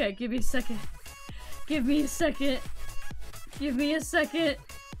 Okay, give me a second. Give me a second. Give me a second.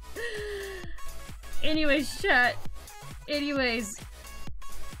 Anyways, chat. Anyways.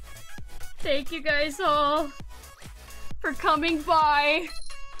 Thank you guys all for coming by.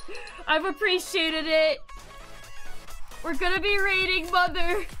 I've appreciated it. We're gonna be raiding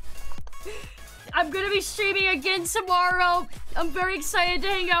Mother. I'm gonna be streaming again tomorrow. I'm very excited to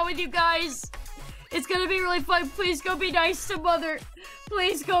hang out with you guys. It's gonna be really fun. Please go be nice to Mother.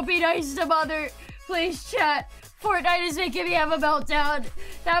 Please go be nice to Mother. Please, chat. Fortnite is making me have a meltdown.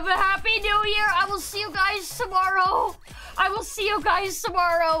 Have a happy new year. I will see you guys tomorrow. I will see you guys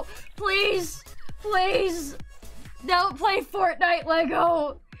tomorrow. Please, please, don't play Fortnite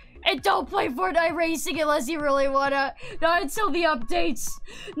Lego. And don't play Fortnite Racing unless you really wanna. Not until the updates.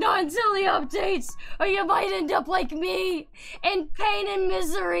 Not until the updates. Or you might end up like me. In pain and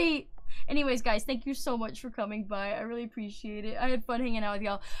misery. Anyways, guys, thank you so much for coming by. I really appreciate it. I had fun hanging out with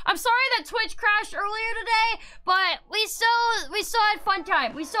y'all. I'm sorry that Twitch crashed earlier today, but we still had fun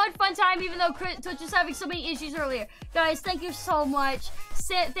time. We still had fun time even though Twitch was having so many issues earlier. Guys, thank you so much.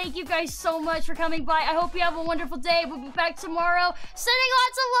 Thank you guys so much for coming by. I hope you have a wonderful day. We'll be back tomorrow. Sending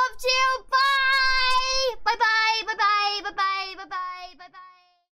lots of love to you. Bye! Bye-bye. Bye-bye. Bye-bye. Bye-bye. Bye-bye.